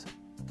lures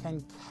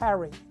can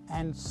carry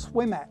and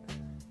swim at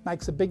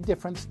makes a big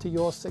difference to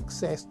your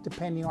success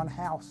depending on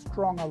how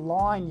strong a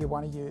line you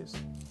want to use.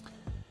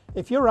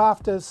 If you're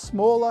after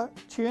smaller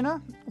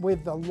tuna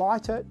with the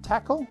lighter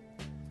tackle,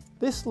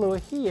 this lure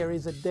here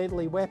is a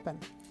deadly weapon,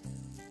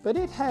 but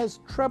it has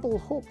treble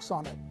hooks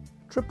on it,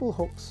 triple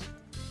hooks,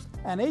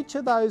 and each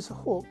of those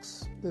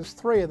hooks, there's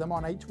 3 of them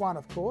on each one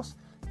of course,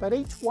 but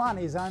each one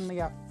is only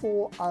a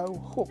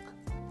 4/0 hook,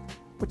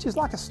 which is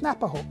like a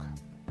snapper hook.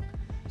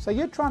 So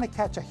you're trying to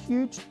catch a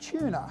huge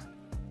tuna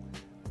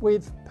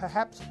with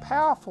perhaps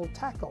powerful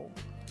tackle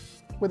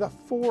with a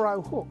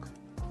 4/0 hook.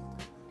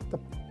 The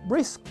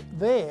risk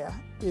there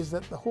is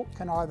that the hook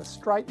can either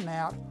straighten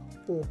out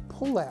or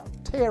pull out,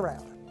 tear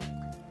out.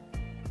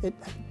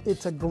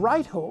 It's a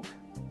great hook,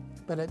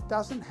 but it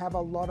doesn't have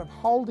a lot of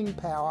holding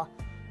power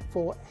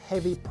for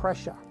heavy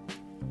pressure.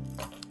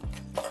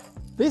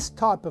 This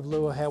type of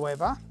lure,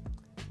 however,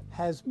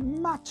 has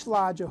much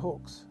larger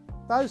hooks.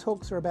 Those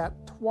hooks are about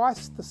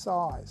twice the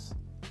size.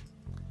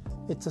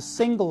 It's a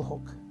single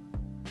hook,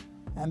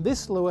 and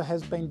this lure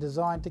has been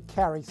designed to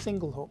carry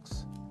single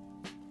hooks.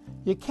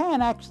 You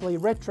can actually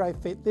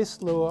retrofit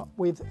this lure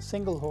with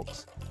single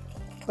hooks,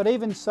 but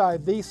even so,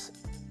 this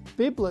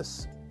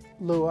bibless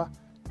lure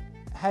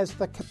has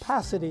the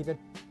capacity to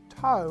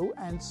tow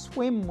and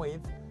swim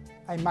with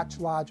a much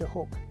larger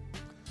hook.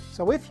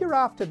 So if you're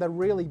after the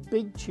really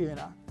big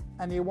tuna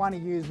and you want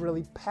to use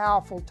really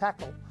powerful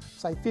tackle,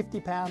 say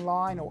 50-pound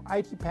line or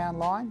 80-pound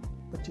line,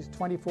 which is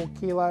 24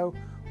 kilo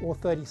or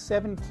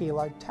 37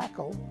 kilo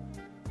tackle,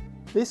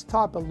 this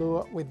type of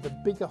lure with the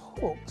bigger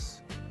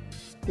hooks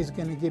is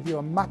going to give you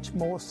a much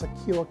more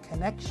secure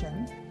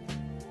connection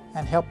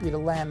and help you to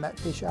land that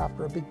fish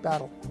after a big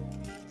battle.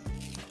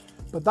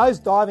 But those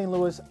diving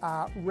lures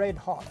are red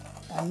hot,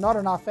 and not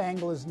enough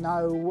anglers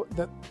know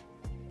that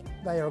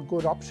they are a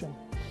good option.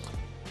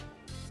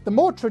 The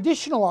more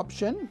traditional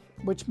option,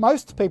 which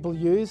most people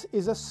use,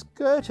 is a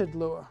skirted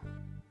lure.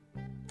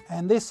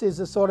 And this is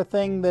the sort of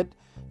thing that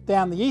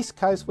down the east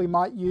coast we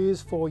might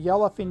use for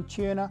yellowfin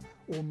tuna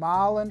or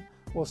marlin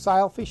or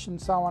sailfish and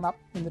so on up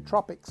in the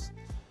tropics.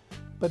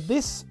 But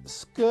this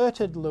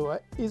skirted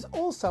lure is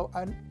also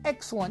an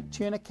excellent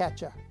tuna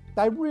catcher.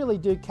 They really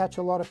do catch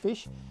a lot of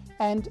fish,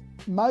 and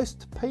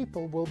most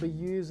people will be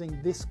using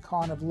this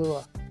kind of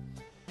lure.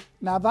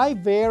 Now they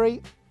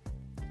vary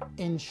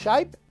in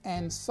shape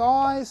and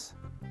size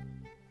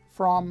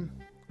from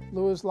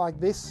lures like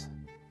this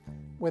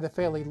with a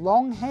fairly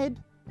long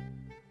head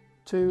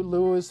to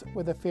lures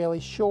with a fairly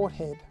short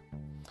head,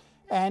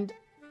 and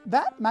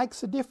that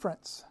makes a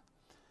difference.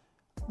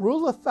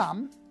 Rule of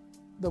thumb,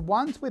 the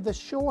ones with a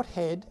short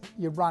head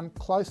you run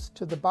close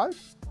to the boat,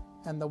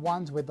 and the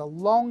ones with a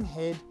long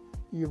head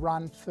you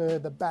run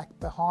further back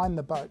behind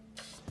the boat.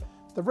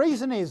 The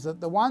reason is that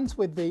the ones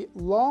with the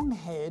long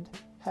head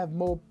have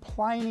more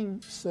planing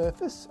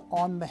surface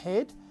on the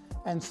head,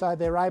 and so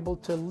they're able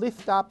to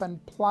lift up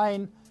and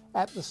plane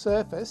at the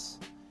surface,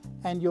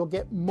 and you'll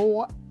get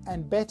more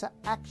and better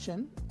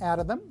action out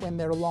of them when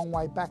they're a long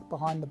way back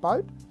behind the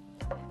boat.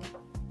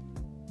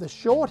 The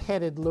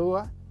short-headed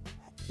lure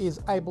is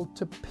able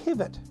to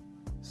pivot,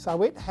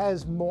 so it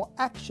has more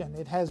action,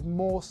 it has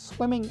more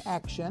swimming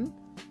action,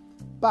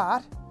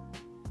 but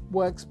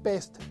works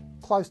best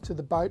close to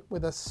the boat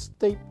with a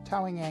steep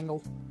towing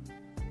angle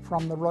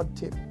from the rod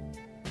tip.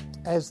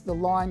 As the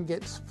line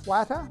gets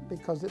flatter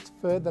because it's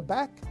further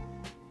back,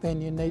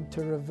 then you need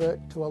to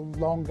revert to a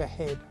longer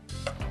head.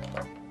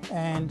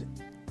 And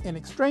in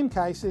extreme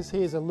cases,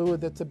 here's a lure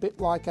that's a bit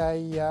like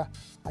a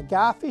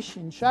garfish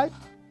in shape,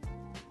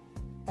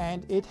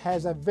 and it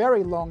has a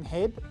very long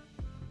head,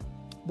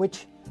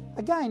 which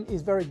again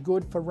is very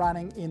good for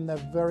running in the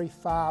very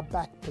far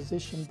back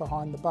position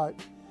behind the boat.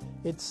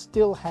 It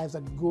still has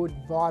a good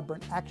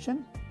vibrant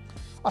action.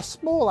 A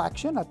small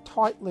action, a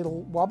tight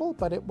little wobble,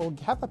 but it will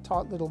have a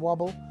tight little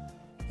wobble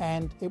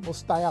and it will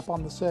stay up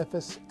on the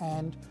surface,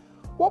 and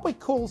what we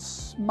call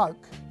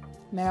smoke.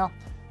 Now,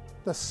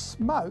 the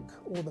smoke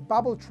or the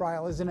bubble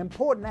trail is an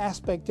important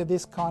aspect of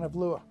this kind of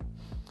lure.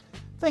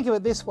 Think of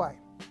it this way.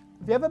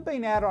 Have you ever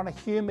been out on a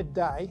humid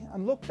day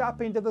and looked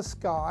up into the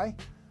sky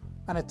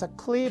and it's a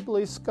clear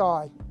blue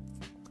sky,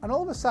 and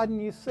all of a sudden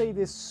you see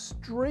this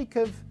streak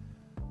of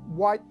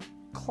white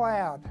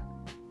cloud,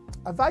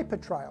 a vapor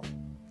trail,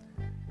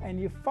 and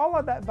you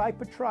follow that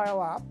vapor trail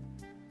up,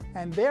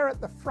 and there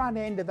at the front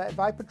end of that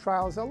vapor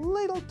trail is a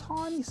little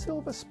tiny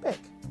silver speck,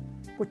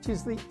 which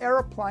is the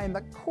aeroplane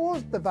that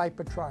caused the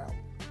vapor trail.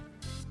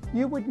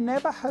 You would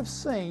never have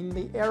seen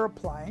the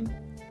aeroplane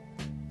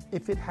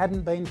if it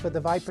hadn't been for the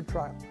vapor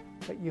trail,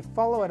 but you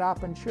follow it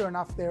up and sure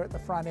enough there at the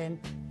front end,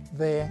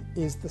 there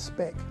is the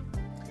speck.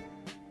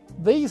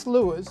 These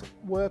lures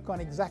work on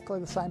exactly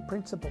the same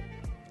principle.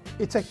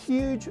 It's a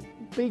huge,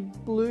 big,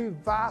 blue,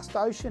 vast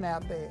ocean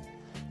out there,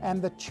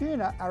 and the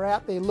tuna are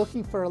out there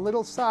looking for a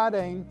little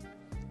sardine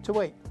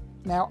to eat.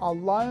 Now, a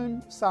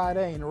lone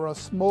sardine or a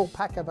small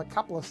pack of a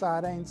couple of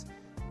sardines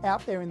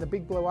out there in the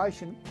big blue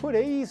ocean could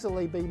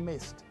easily be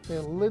missed. They're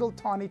a little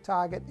tiny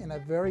target in a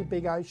very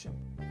big ocean.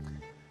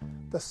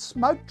 The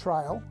smoke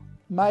trail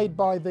made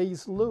by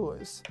these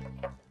lures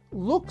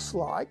looks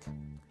like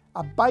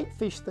a bait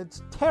fish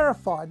that's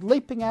terrified,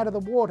 leaping out of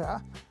the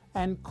water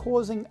and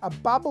causing a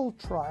bubble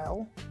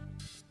trail,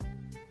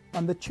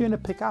 and the tuna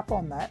pick up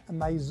on that and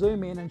they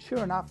zoom in, and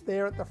sure enough,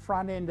 there at the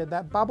front end of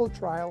that bubble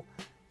trail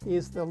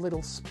is the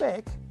little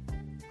speck,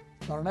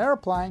 not an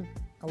aeroplane,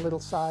 a little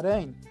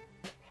sardine.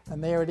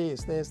 And there it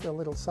is, there's the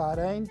little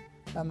sardine,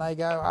 and they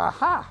go,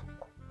 aha,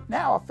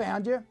 now I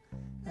found you,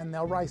 and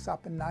they'll race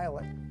up and nail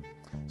it.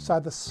 So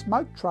the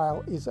smoke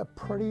trail is a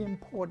pretty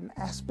important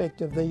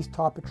aspect of these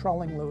type of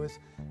trolling lures,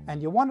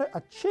 and you want to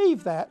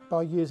achieve that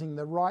by using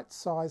the right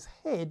size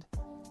head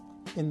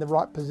in the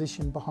right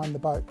position behind the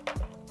boat.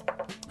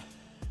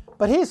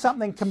 But here's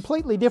something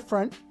completely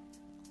different,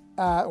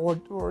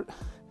 or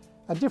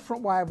a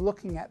different way of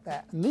looking at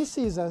that. And this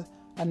is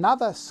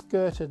another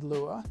skirted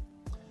lure,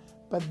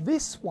 but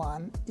this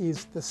one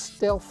is the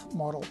stealth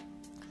model.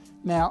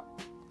 Now,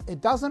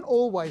 it doesn't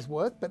always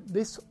work, but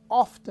this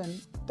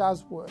often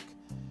does work.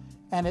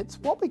 And it's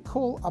what we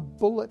call a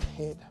bullet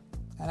head.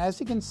 And as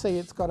you can see,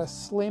 it's got a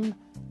slim,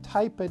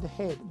 tapered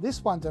head.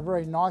 This one's a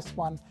very nice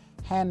one,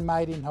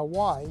 handmade in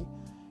Hawaii,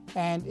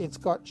 and it's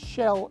got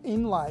shell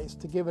inlays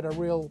to give it a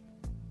real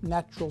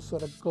natural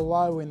sort of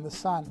glow in the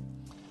sun.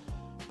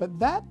 But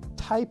that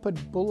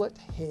tapered bullet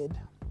head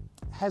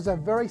has a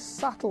very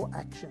subtle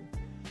action,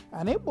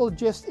 and it will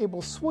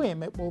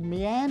swim, it will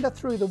meander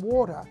through the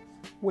water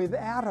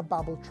without a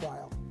bubble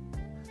trail.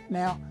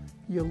 Now,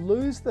 you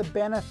lose the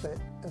benefit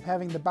of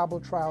having the bubble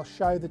trail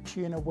show the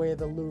tuna where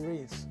the lure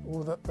is,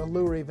 or that the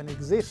lure even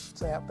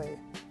exists out there.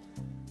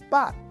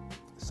 But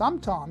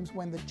sometimes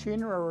when the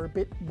tuna are a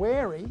bit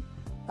wary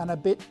and a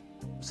bit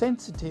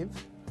sensitive,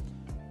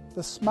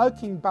 the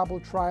smoking bubble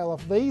trail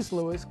of these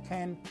lures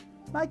can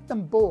make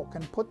them balk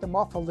and put them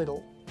off a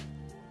little.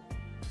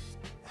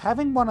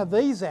 Having one of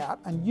these out,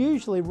 and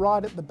usually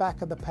right at the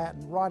back of the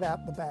pattern, right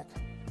out the back,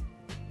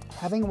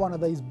 having one of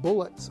these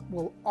bullets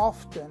will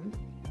often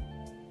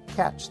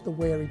catch the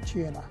wary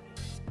tuna,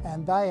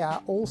 and they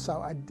are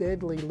also a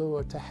deadly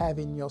lure to have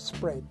in your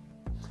spread.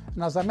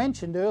 And as I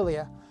mentioned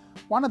earlier,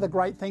 one of the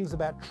great things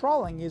about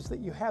trolling is that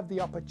you have the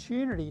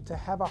opportunity to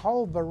have a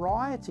whole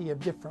variety of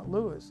different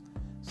lures.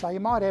 So you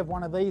might have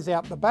one of these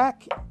out the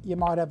back, you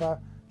might have a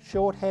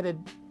short-headed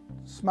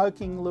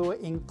smoking lure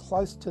in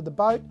close to the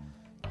boat,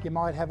 you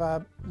might have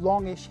a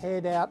longish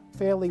head out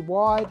fairly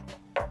wide,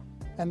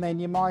 and then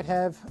you might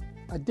have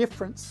a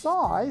different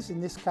size,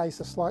 in this case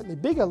a slightly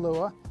bigger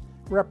lure,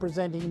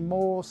 representing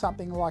more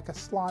something like a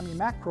slimy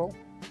mackerel.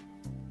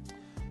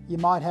 You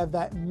might have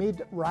that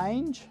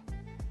mid-range,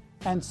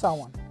 and so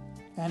on.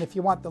 And if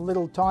you want the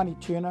little tiny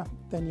tuna,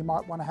 then you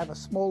might want to have a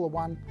smaller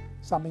one,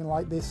 something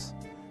like this,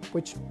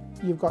 which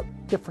you've got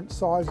different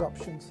size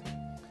options.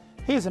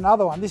 Here's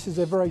another one. This is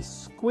a very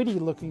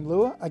squiddy looking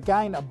lure.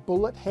 Again, a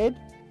bullet head,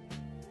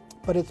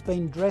 but it's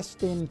been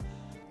dressed in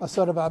a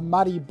sort of a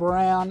muddy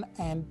brown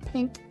and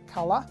pink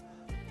colour.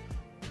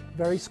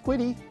 Very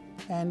squiddy,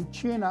 and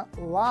tuna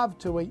love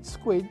to eat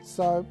squid,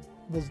 so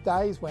there's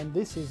days when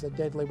this is a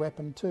deadly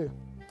weapon too.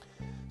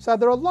 So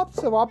there are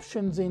lots of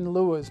options in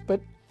lures,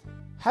 but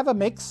have a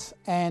mix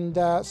and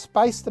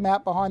space them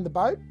out behind the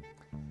boat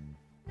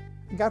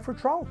and go for a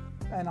troll,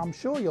 and I'm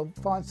sure you'll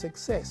find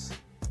success.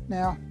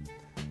 Now,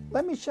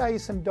 let me show you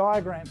some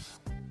diagrams.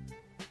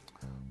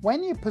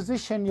 When you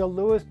position your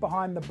lures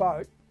behind the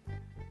boat,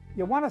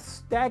 you want to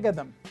stagger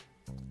them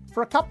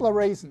for a couple of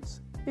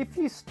reasons. If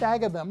you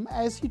stagger them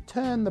as you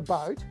turn the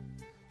boat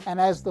and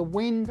as the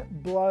wind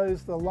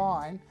blows the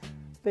line,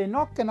 they're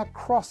not going to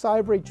cross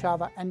over each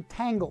other and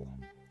tangle.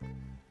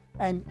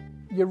 And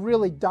you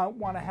really don't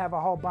want to have a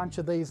whole bunch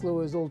of these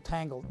lures all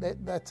tangled.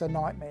 That's a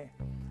nightmare.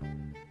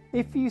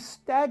 If you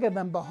stagger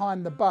them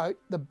behind the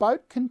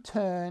boat can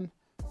turn,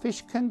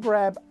 fish can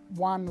grab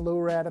one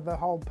lure out of the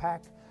whole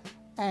pack,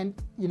 and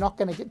you're not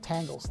going to get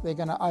tangles. They're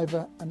going to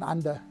over and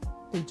under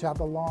each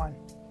other line.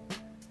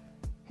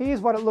 Here's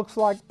what it looks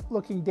like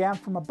looking down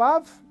from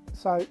above.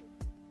 So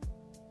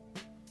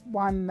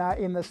one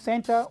in the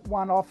center,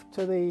 one off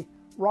to the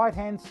right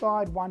hand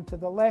side, one to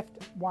the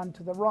left, one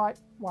to the right,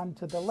 one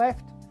to the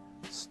left,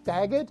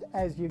 staggered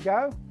as you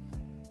go.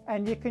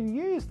 And you can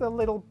use the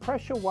little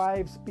pressure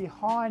waves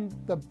behind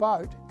the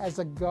boat as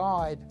a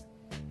guide,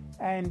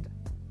 and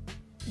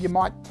you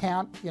might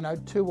count,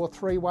 2 or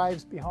 3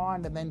 waves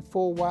behind, and then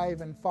 4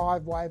 wave and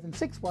 5 wave and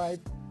 6 wave,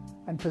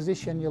 and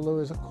position your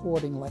lures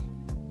accordingly.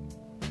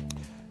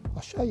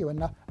 I'll show you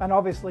enough. And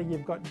obviously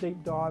you've got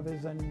deep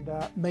divers and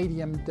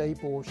medium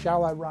deep or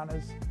shallow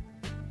runners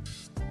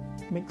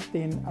mixed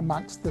in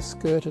amongst the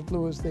skirted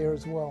lures there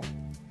as well.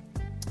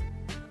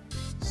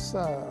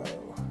 So,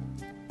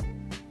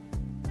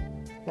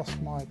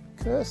 lost my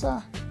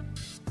cursor.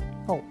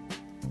 Oh,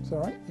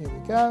 sorry, here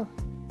we go.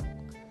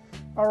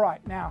 All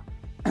right, now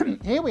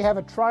here we have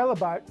a trailer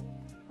boat,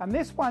 and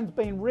this one's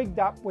been rigged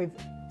up with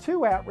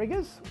 2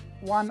 outriggers,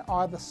 one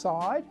either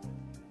side,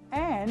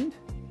 and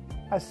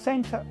a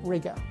centre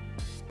rigger.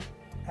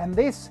 And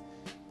this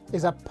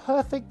is a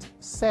perfect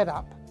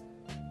setup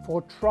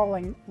for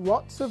trolling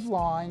lots of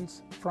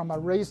lines from a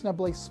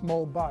reasonably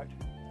small boat.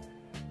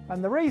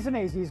 And the reason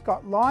is he's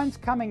got lines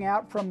coming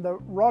out from the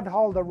rod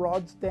holder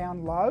rods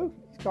down low.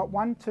 He's got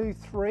 1, 2,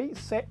 3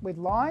 set with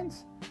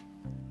lines.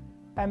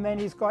 And then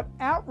he's got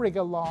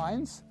outrigger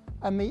lines,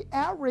 and the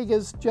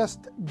outriggers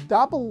just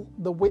double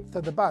the width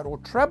of the boat or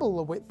treble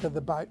the width of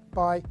the boat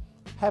by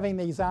having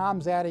these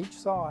arms out each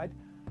side.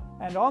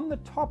 And on the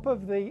top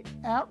of the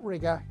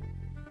outrigger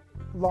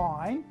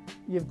line,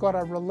 you've got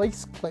a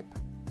release clip.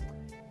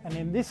 And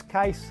in this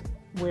case,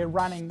 we're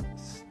running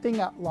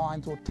stinger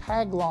lines or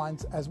tag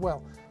lines as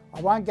well.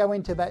 I won't go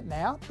into that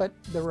now, but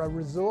there are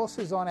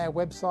resources on our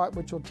website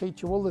which will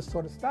teach you all this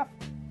sort of stuff.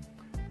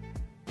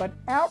 But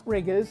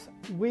outriggers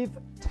with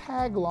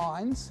tag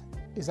lines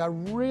is a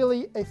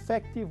really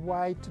effective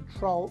way to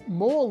troll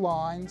more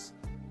lines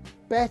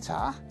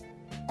better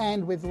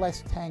and with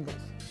less tangles.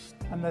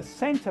 And the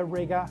centre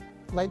rigger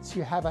lets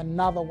you have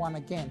another one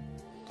again.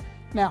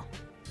 Now,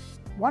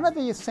 one of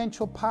the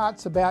essential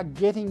parts about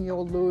getting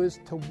your lures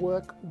to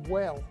work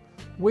well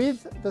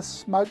with the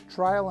smoke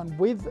trail and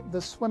with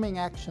the swimming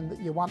action that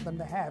you want them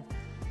to have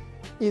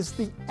is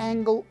the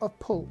angle of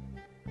pull.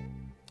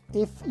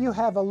 If you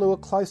have a lure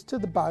close to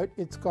the boat,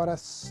 it's got a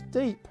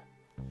steep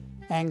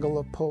angle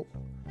of pull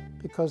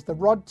because the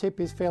rod tip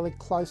is fairly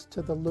close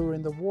to the lure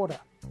in the water.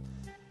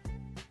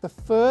 The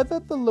further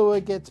the lure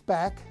gets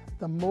back,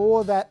 the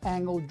more that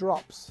angle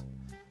drops.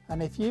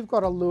 And if you've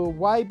got a lure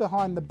way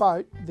behind the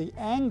boat, the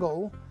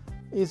angle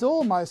is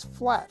almost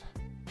flat.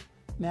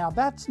 Now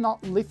that's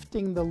not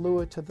lifting the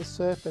lure to the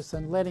surface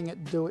and letting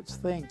it do its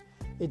thing.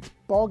 It's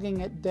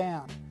bogging it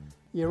down.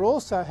 You're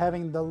also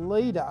having the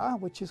leader,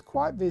 which is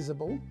quite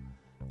visible,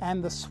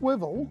 and the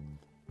swivel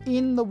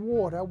in the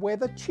water where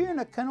the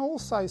tuna can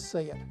also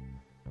see it.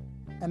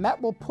 And that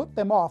will put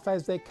them off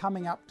as they're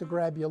coming up to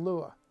grab your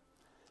lure.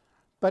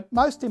 But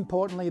most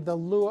importantly, the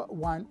lure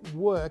won't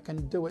work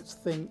and do its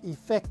thing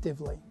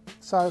effectively.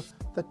 So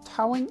the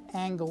towing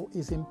angle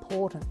is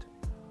important.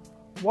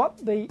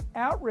 What the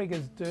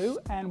outriggers do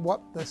and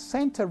what the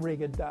centre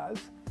rigger does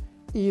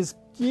is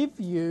give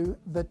you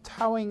the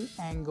towing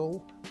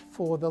angle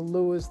for the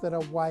lures that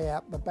are way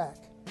out the back.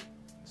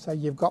 So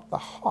you've got the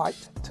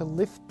height to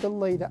lift the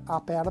leader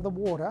up out of the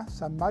water,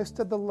 so most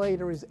of the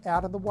leader is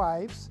out of the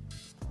waves,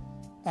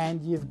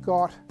 and you've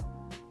got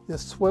the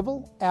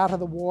swivel out of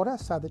the water,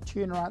 so the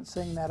tuna aren't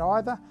seeing that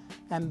either,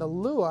 and the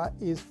lure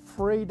is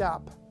freed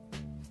up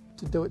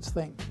to do its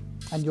thing,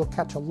 and you'll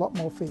catch a lot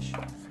more fish.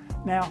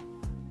 Now,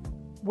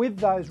 with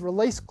those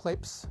release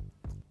clips,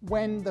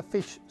 when the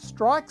fish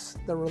strikes,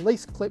 the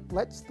release clip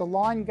lets the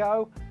line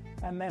go,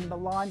 and then the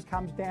line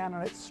comes down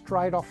and it's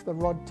straight off the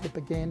rod tip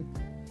again,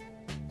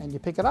 and you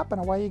pick it up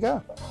and away you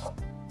go.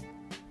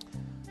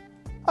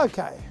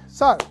 Okay,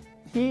 so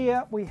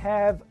here we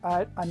have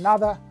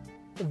another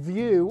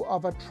view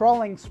of a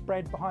trolling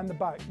spread behind the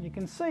boat. You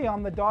can see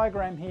on the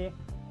diagram here,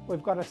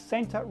 we've got a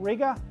centre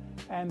rigger,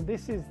 and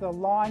this is the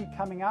line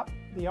coming up.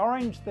 The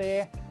orange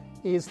there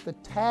is the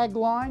tag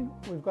line.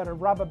 We've got a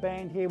rubber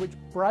band here which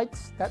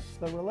breaks, that's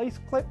the release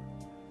clip.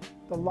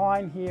 The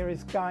line here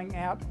is going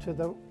out to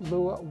the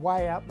lure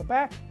way out the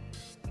back.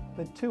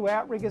 The 2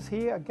 outriggers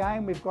here,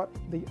 again we've got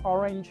the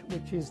orange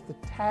which is the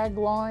tag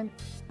line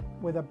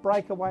with a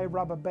breakaway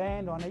rubber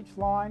band on each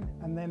line,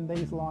 and then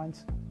these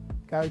lines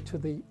go to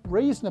the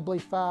reasonably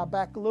far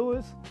back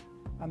lures,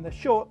 and the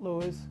short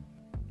lures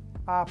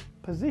are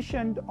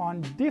positioned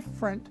on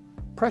different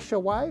pressure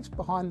waves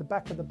behind the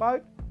back of the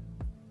boat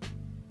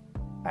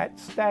at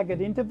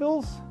staggered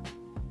intervals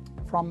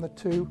from the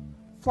 2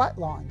 flat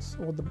lines,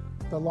 or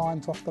the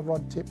lines off the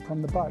rod tip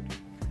from the boat.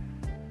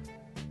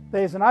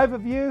 There's an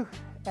overview,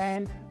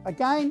 and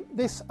again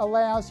this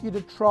allows you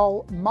to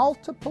troll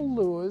multiple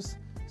lures,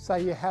 so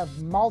you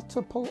have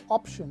multiple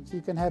options.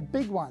 You can have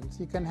big ones,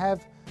 you can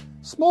have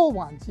small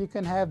ones, you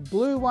can have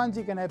blue ones,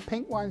 you can have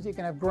pink ones, you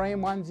can have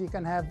green ones, you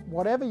can have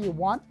whatever you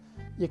want.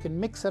 You can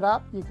mix it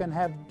up, you can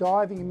have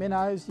diving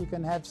minnows, you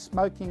can have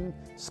smoking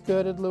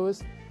skirted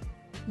lures.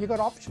 You've got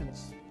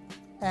options.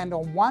 And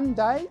on one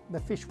day the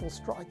fish will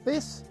strike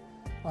this,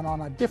 and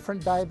on a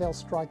different day they'll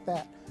strike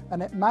that.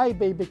 And it may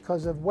be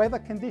because of weather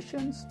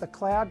conditions, the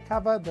cloud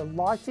cover, the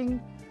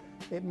lighting.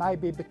 It may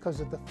be because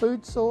of the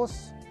food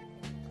source,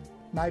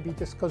 maybe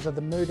just because of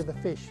the mood of the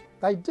fish.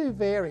 They do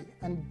vary,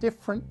 and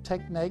different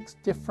techniques,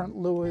 different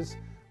lures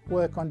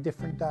work on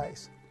different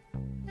days.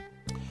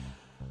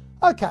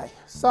 Okay,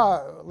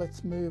 so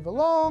let's move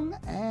along,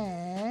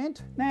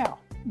 and now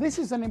this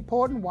is an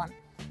important one.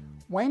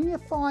 When you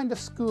find a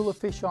school of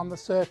fish on the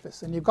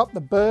surface and you've got the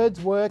birds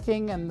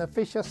working and the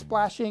fish are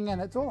splashing and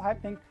it's all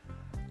happening,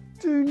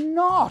 do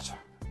not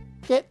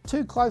get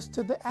too close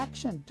to the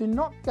action. Do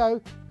not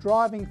go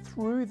driving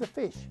through the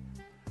fish.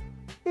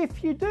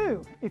 If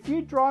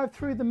you drive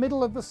through the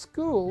middle of the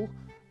school,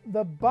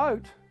 the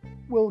boat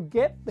will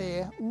get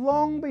there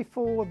long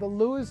before the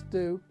lures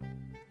do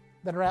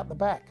that are out the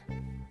back.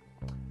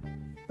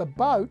 The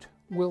boat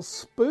will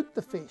spook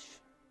the fish.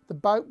 The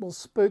boat will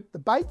spook the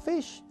bait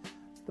fish.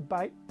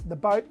 The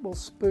boat will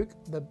spook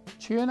the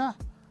tuna.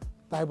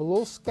 They will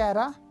all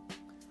scatter,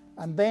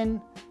 and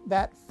then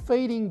that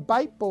feeding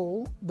bait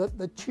ball that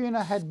the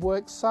tuna had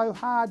worked so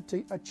hard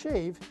to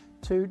achieve,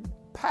 to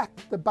pack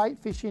the bait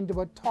fish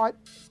into a tight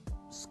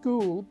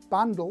school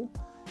bundle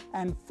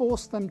and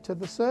force them to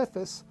the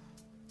surface,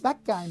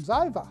 that game's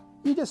over.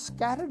 You just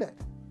scattered it.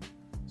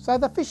 So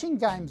the fishing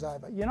game's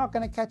over. You're not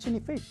going to catch any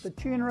fish. The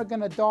tuna are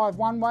going to dive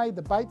one way,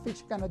 the bait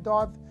fish are going to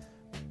dive.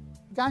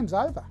 Game's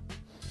over.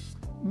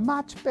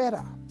 Much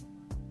better.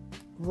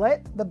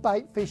 Let the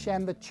bait fish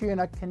and the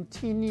tuna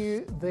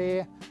continue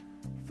their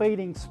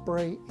feeding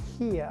spree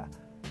here,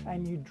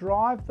 and you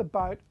drive the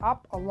boat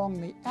up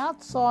along the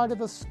outside of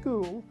the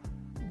school.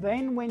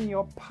 Then when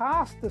you're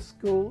past the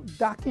school,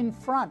 duck in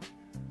front.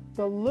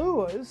 The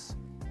lures,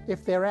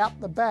 if they're out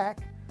the back,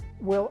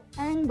 will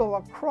angle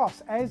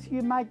across as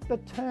you make the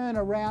turn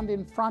around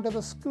in front of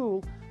the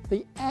school.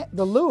 The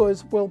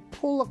lures will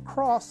pull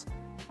across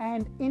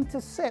and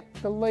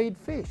intercept the lead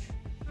fish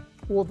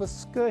or the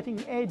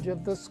skirting edge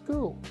of the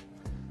school.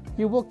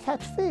 You will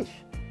catch fish.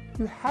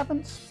 You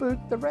haven't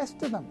spooked the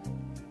rest of them.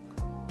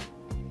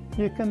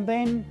 You can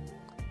then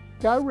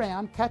go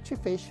round, catch a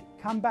fish,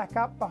 come back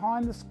up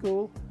behind the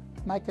school,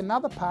 make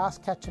another pass,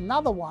 catch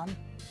another one,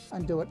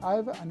 and do it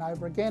over and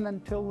over again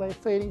until their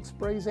feeding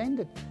spree's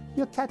ended.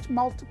 You'll catch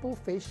multiple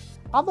fish,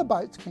 other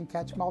boats can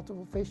catch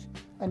multiple fish,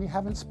 and you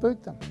haven't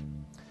spooked them.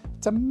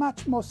 It's a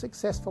much more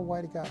successful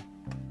way to go.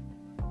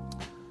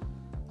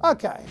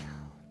 Okay,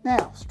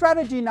 now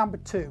strategy number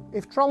 2.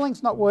 If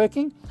trolling's not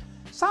working,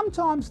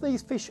 sometimes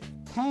these fish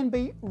can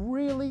be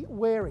really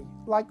wary,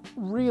 like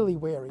really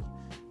wary,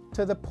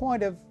 to the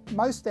point of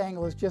most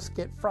anglers just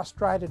get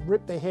frustrated,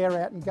 rip their hair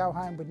out and go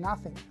home with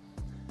nothing.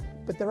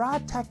 But there are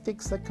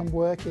tactics that can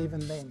work even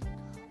then.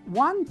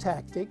 One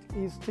tactic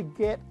is to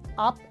get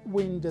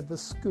upwind of the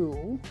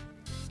school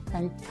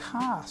and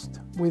cast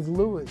with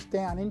lures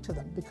down into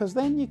them, because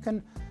then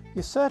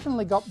you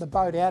certainly got the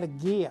boat out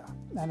of gear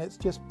and it's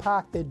just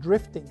parked there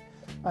drifting,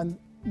 and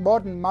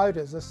modern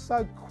motors are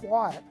so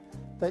quiet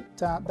that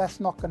that's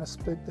not going to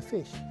spook the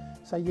fish.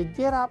 So you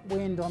get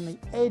upwind on the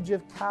edge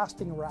of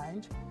casting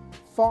range,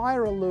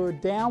 fire a lure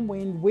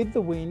downwind with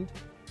the wind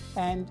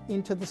and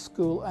into the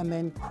school, and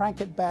then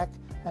crank it back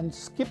and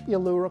skip your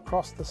lure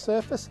across the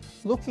surface,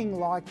 looking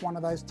like one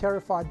of those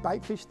terrified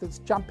bait fish that's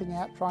jumping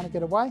out trying to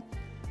get away.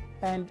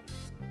 And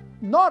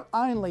not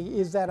only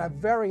is that a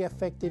very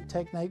effective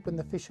technique when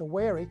the fish are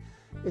wary,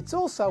 it's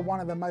also one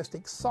of the most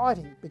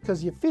exciting,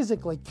 because you're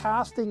physically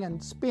casting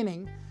and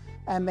spinning,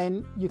 and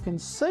then you can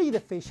see the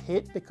fish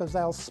hit because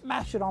they'll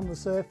smash it on the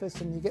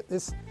surface and you get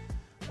this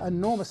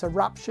enormous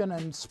eruption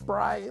and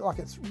spray, like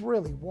it's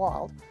really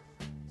wild.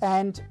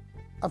 And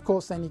of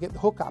course then you get the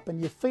hook up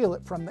and you feel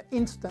it from the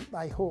instant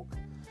they hook.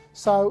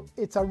 So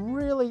it's a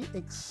really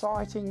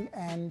exciting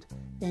and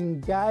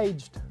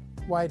engaged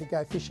way to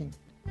go fishing.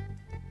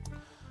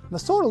 The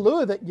sort of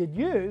lure that you'd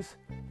use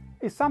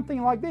is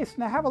something like this.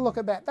 Now have a look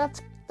at that.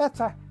 That's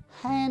a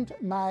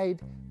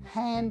handmade,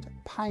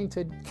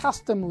 hand-painted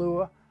custom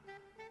lure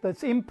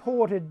that's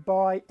imported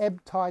by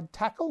Ebb Tide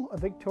Tackle, a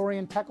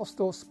Victorian tackle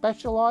store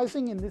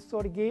specialising in this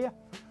sort of gear.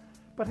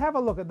 But have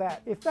a look at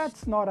that. If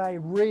that's not a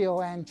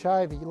real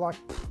anchovy,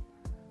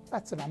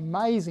 that's an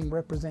amazing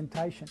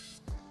representation.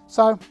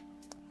 So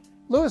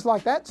lures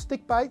like that,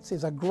 stick baits,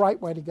 is a great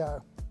way to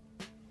go.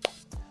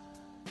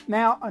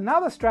 Now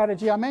another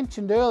strategy I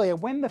mentioned earlier,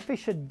 when the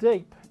fish are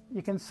deep,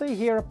 you can see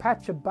here a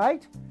patch of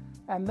bait,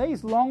 and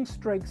these long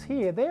streaks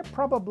here, they're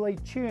probably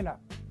tuna,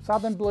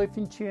 southern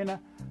bluefin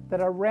tuna, that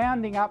are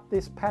rounding up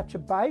this patch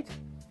of bait,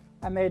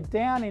 and they're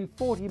down in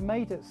 40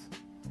 metres.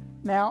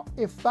 Now,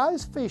 if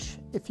those fish,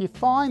 if you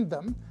find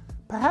them,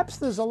 perhaps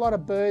there's a lot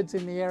of birds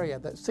in the area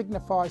that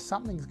signifies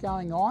something's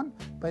going on,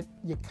 but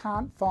you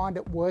can't find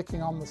it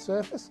working on the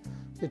surface.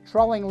 Your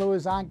trolling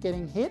lures aren't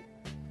getting hit.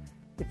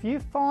 If you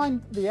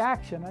find the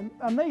action,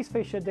 and these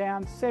fish are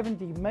down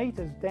 70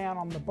 metres down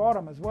on the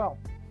bottom as well.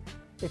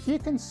 If you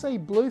can see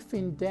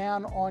bluefin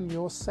down on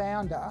your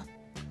sounder,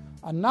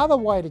 another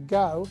way to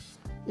go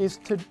is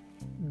to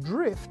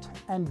drift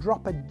and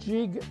drop a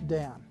jig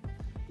down.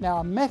 Now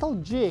a metal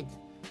jig,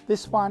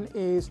 this one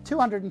is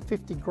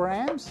 250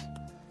 grams,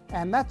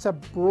 and that's a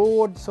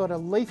broad sort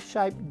of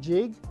leaf-shaped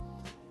jig,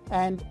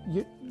 and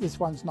this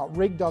one's not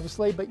rigged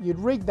obviously, but you'd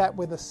rig that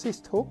with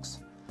assist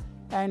hooks,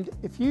 and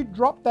if you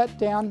drop that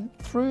down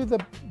through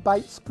the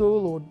bait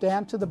school or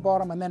down to the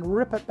bottom and then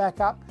rip it back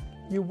up,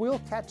 you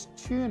will catch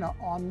tuna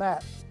on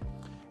that.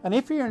 And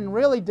if you're in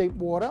really deep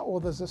water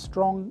or there's a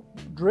strong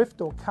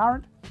drift or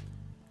current,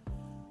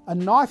 a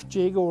knife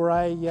jig or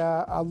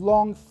a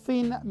long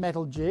thin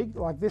metal jig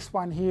like this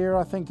one here,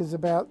 I think is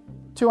about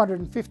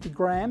 250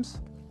 grams.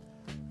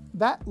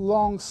 That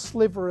long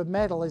sliver of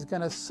metal is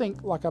going to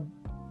sink like a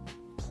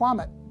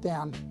plummet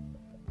down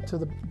to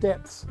the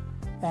depths,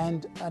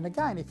 And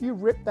again, if you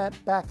rip that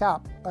back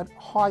up at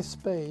high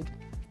speed,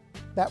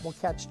 that will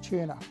catch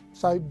tuna.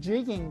 So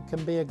jigging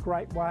can be a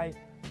great way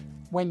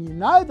when you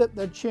know that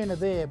the tuna are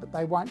there, but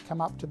they won't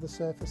come up to the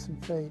surface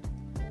and feed.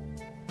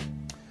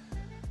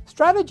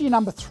 Strategy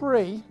number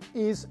 3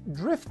 is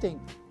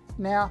drifting.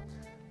 Now,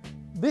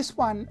 this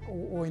one,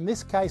 or in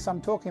this case,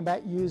 I'm talking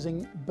about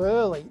using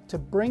burley to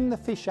bring the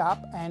fish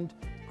up and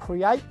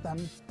create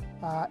them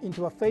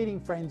into a feeding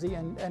frenzy,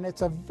 and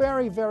it's a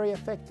very, very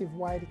effective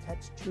way to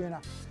catch tuna.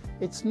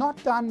 It's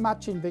not done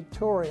much in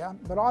Victoria,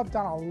 but I've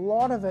done a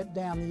lot of it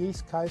down the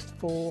east coast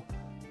for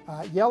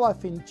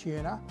yellowfin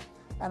tuna,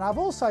 and I've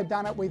also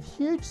done it with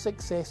huge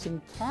success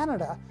in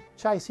Canada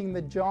chasing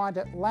the giant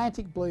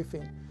Atlantic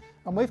bluefin.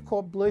 And we've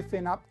caught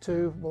bluefin up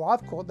to, well,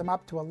 I've caught them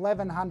up to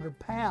 1,100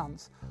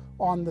 pounds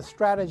on the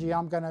strategy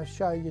I'm going to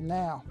show you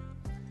now.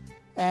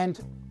 And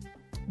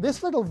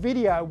this little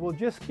video will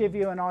just give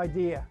you an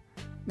idea.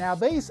 Now,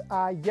 these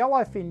are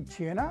yellowfin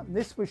tuna.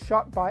 This was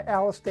shot by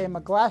Alistair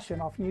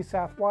McGlashan off New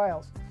South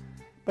Wales.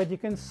 But you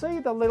can see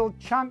the little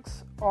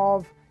chunks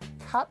of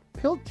cut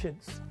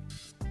pilchards.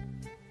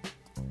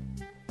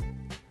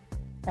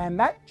 And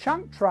that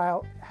chunk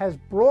trail has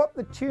brought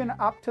the tuna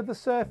up to the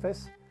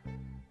surface,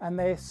 and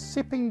they're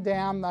sipping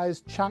down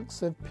those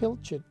chunks of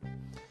pilchard.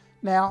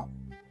 Now,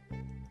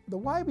 the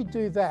way we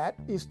do that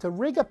is to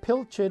rig a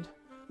pilchard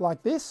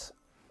like this.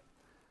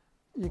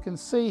 You can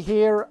see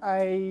here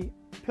a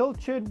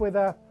pilchard with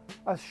a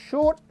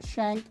short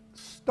shank,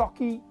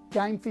 stocky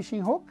game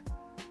fishing hook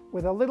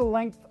with a little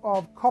length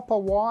of copper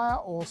wire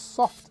or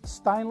soft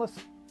stainless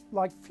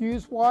like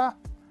fuse wire,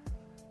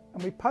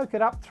 and we poke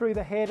it up through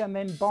the head and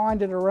then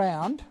bind it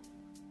around,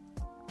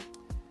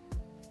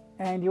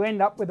 and you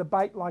end up with a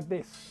bait like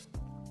this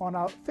on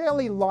a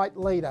fairly light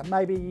leader,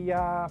 maybe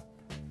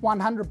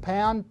 100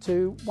 pound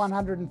to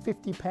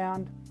 150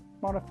 pound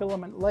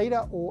monofilament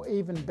leader, or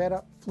even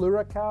better,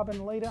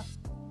 fluorocarbon leader.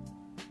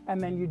 And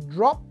then you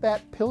drop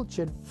that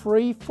pilchard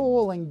free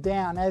falling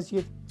down as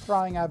you're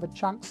throwing over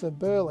chunks of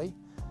burley,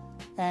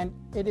 and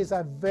it is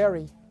a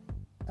very,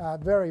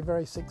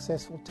 very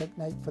successful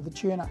technique for the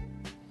tuna.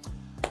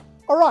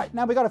 All right,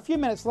 now we've got a few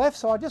minutes left,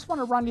 so I just want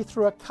to run you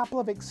through a couple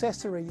of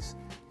accessories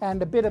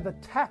and a bit of the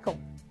tackle.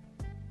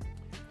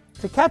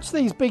 To catch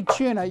these big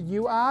tuna,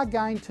 you are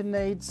going to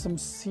need some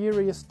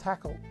serious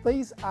tackle.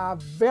 These are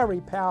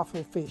very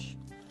powerful fish.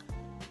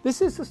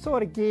 This is the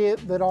sort of gear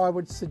that I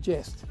would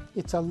suggest.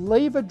 It's a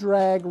lever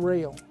drag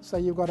reel. So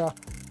you've got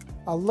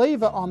a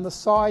lever on the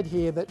side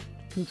here that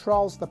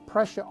controls the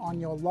pressure on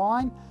your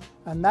line,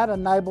 and that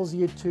enables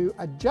you to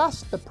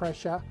adjust the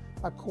pressure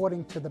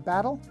according to the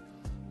battle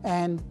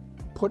and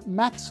put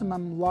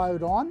maximum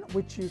load on,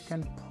 which you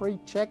can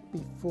pre-check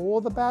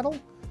before the battle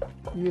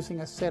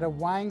using a set of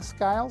weighing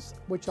scales,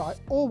 which I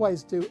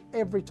always do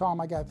every time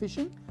I go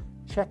fishing.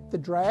 Check the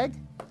drag.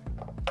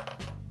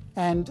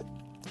 And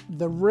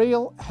the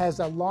reel has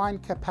a line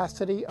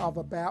capacity of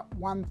about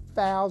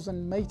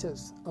 1,000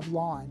 meters of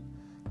line.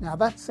 Now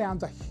that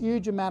sounds a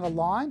huge amount of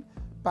line,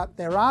 but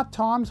there are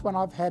times when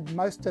I've had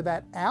most of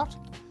that out,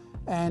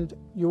 and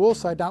you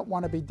also don't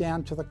want to be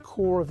down to the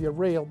core of your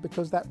reel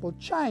because that will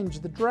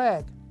change the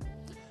drag.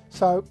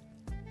 So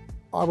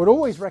I would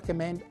always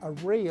recommend a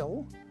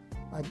reel,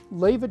 a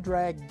lever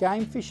drag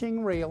game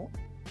fishing reel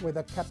with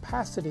a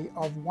capacity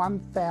of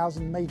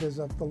 1,000 meters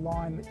of the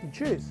line that you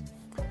choose.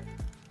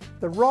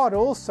 The rod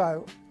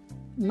also,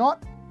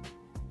 not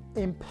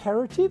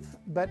imperative,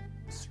 but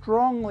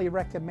strongly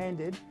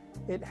recommended,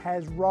 it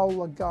has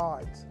roller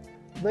guides.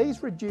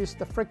 These reduce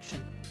the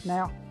friction.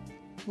 Now,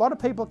 a lot of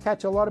people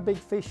catch a lot of big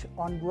fish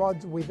on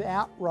rods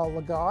without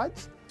roller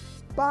guides,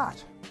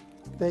 but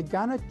they're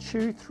gonna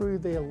chew through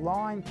their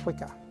line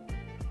quicker.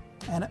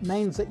 And it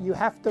means that you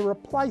have to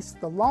replace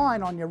the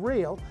line on your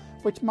reel,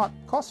 which might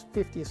cost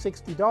 $50 or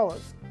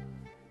 $60,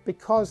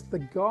 because the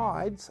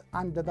guides,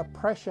 under the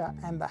pressure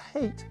and the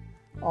heat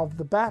of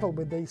the battle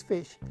with these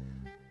fish,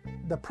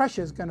 the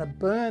pressure is going to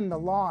burn the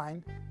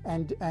line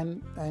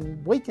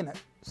and weaken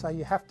it. So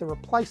you have to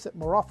replace it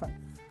more often.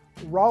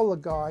 Roller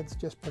guides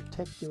just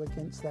protect you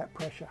against that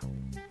pressure.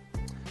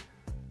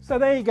 So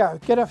there you go.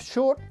 Get a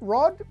short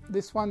rod.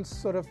 This one's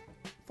sort of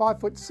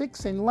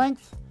 5'6" in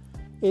length.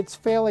 It's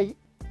fairly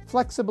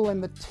flexible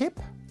in the tip,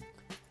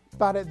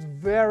 but it's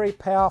very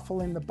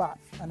powerful in the butt,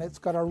 and it's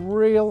got a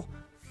real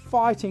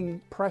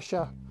fighting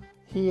pressure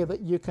here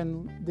that you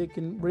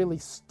can really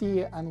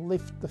steer and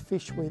lift the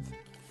fish with.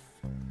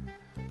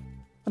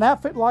 An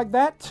outfit like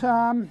that,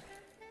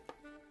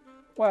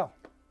 well,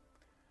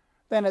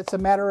 then it's a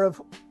matter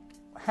of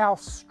how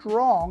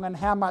strong and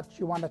how much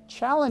you want to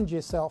challenge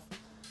yourself.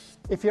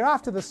 If you're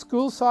after the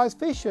school size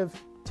fish of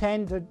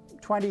 10 to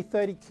 20,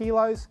 30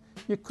 kilos,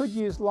 you could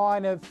use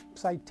line of,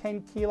 say,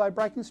 10 kilo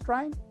breaking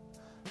strain.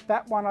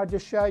 That one I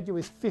just showed you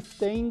is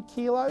 15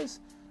 kilos.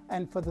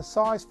 And for the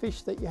size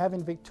fish that you have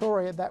in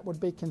Victoria, that would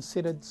be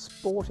considered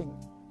sporting.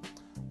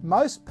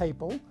 Most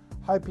people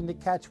hoping to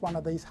catch one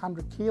of these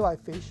 100 kilo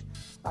fish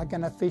are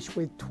going to fish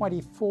with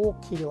 24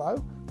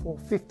 kilo or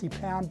 50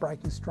 pound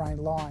breaking strain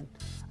line.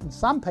 And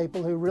some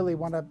people who really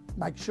want to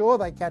make sure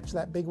they catch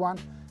that big one,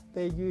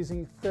 they're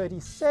using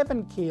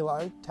 37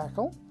 kilo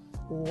tackle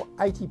or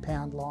 80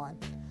 pound line.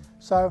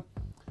 So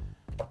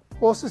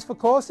horses for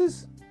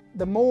courses,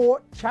 the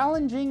more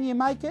challenging you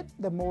make it,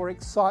 the more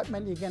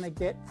excitement you're going to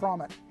get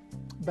from it.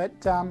 But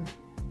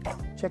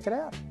check it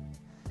out.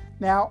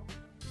 Now,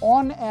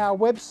 on our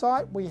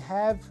website, we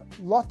have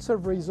lots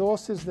of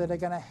resources that are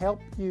going to help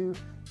you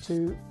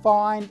to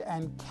find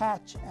and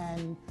catch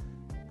and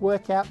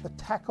work out the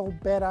tackle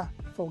better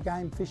for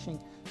game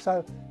fishing.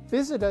 So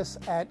visit us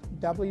at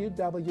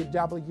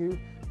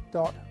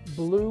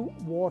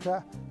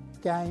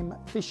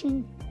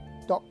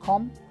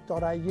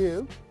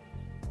www.bluewatergamefishing.com.au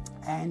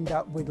and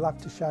we'd love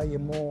to show you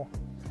more.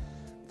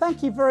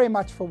 Thank you very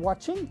much for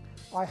watching.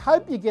 I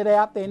hope you get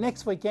out there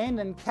next weekend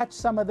and catch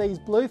some of these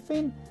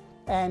bluefin,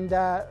 and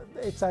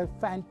it's a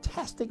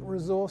fantastic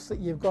resource that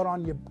you've got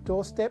on your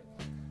doorstep.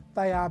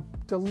 They are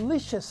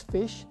delicious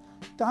fish.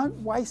 Don't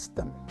waste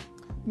them.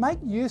 Make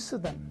use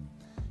of them.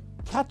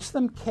 Catch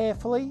them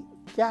carefully,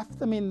 gaff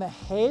them in the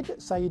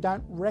head so you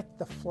don't wreck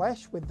the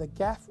flesh with the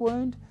gaff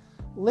wound.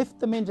 Lift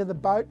them into the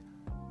boat,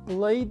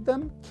 bleed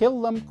them,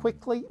 kill them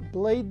quickly,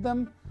 bleed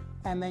them,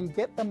 and then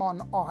get them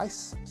on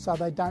ice so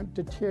they don't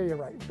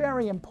deteriorate.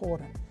 Very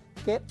important.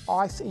 Get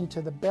ice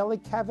into the belly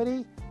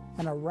cavity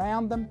and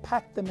around them,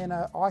 pack them in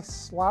an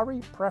ice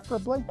slurry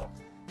preferably,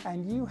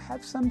 and you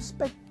have some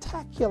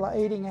spectacular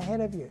eating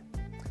ahead of you.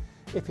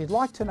 If you'd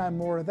like to know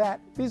more of that,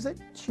 visit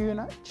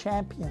Tuna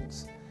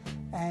Champions.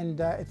 And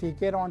if you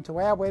get onto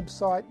our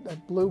website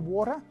at Blue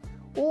Water,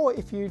 or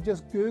if you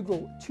just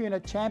Google Tuna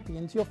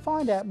Champions, you'll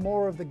find out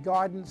more of the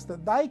guidance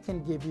that they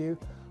can give you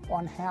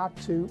on how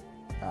to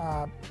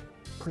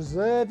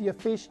preserve your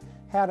fish,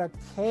 how to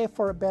care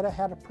for it better,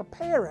 how to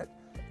prepare it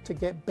to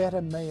get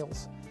better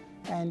meals.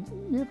 And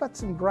you've got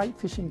some great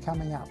fishing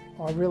coming up.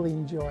 I really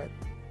enjoy it.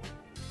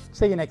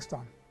 See you next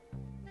time.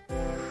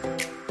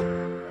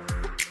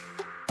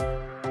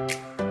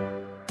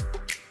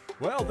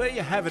 Well, there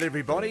you have it,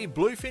 everybody.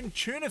 Bluefin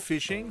tuna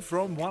fishing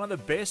from one of the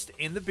best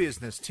in the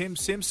business, Tim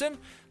Simpson.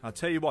 I'll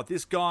tell you what,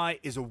 this guy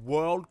is a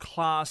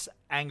world-class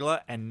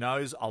angler and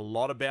knows a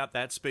lot about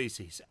that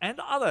species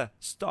and other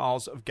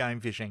styles of game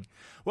fishing.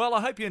 Well,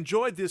 I hope you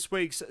enjoyed this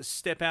week's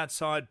Step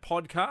Outside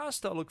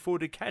podcast. I look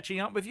forward to catching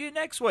up with you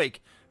next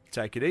week.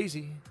 Take it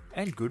easy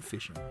and good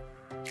fishing.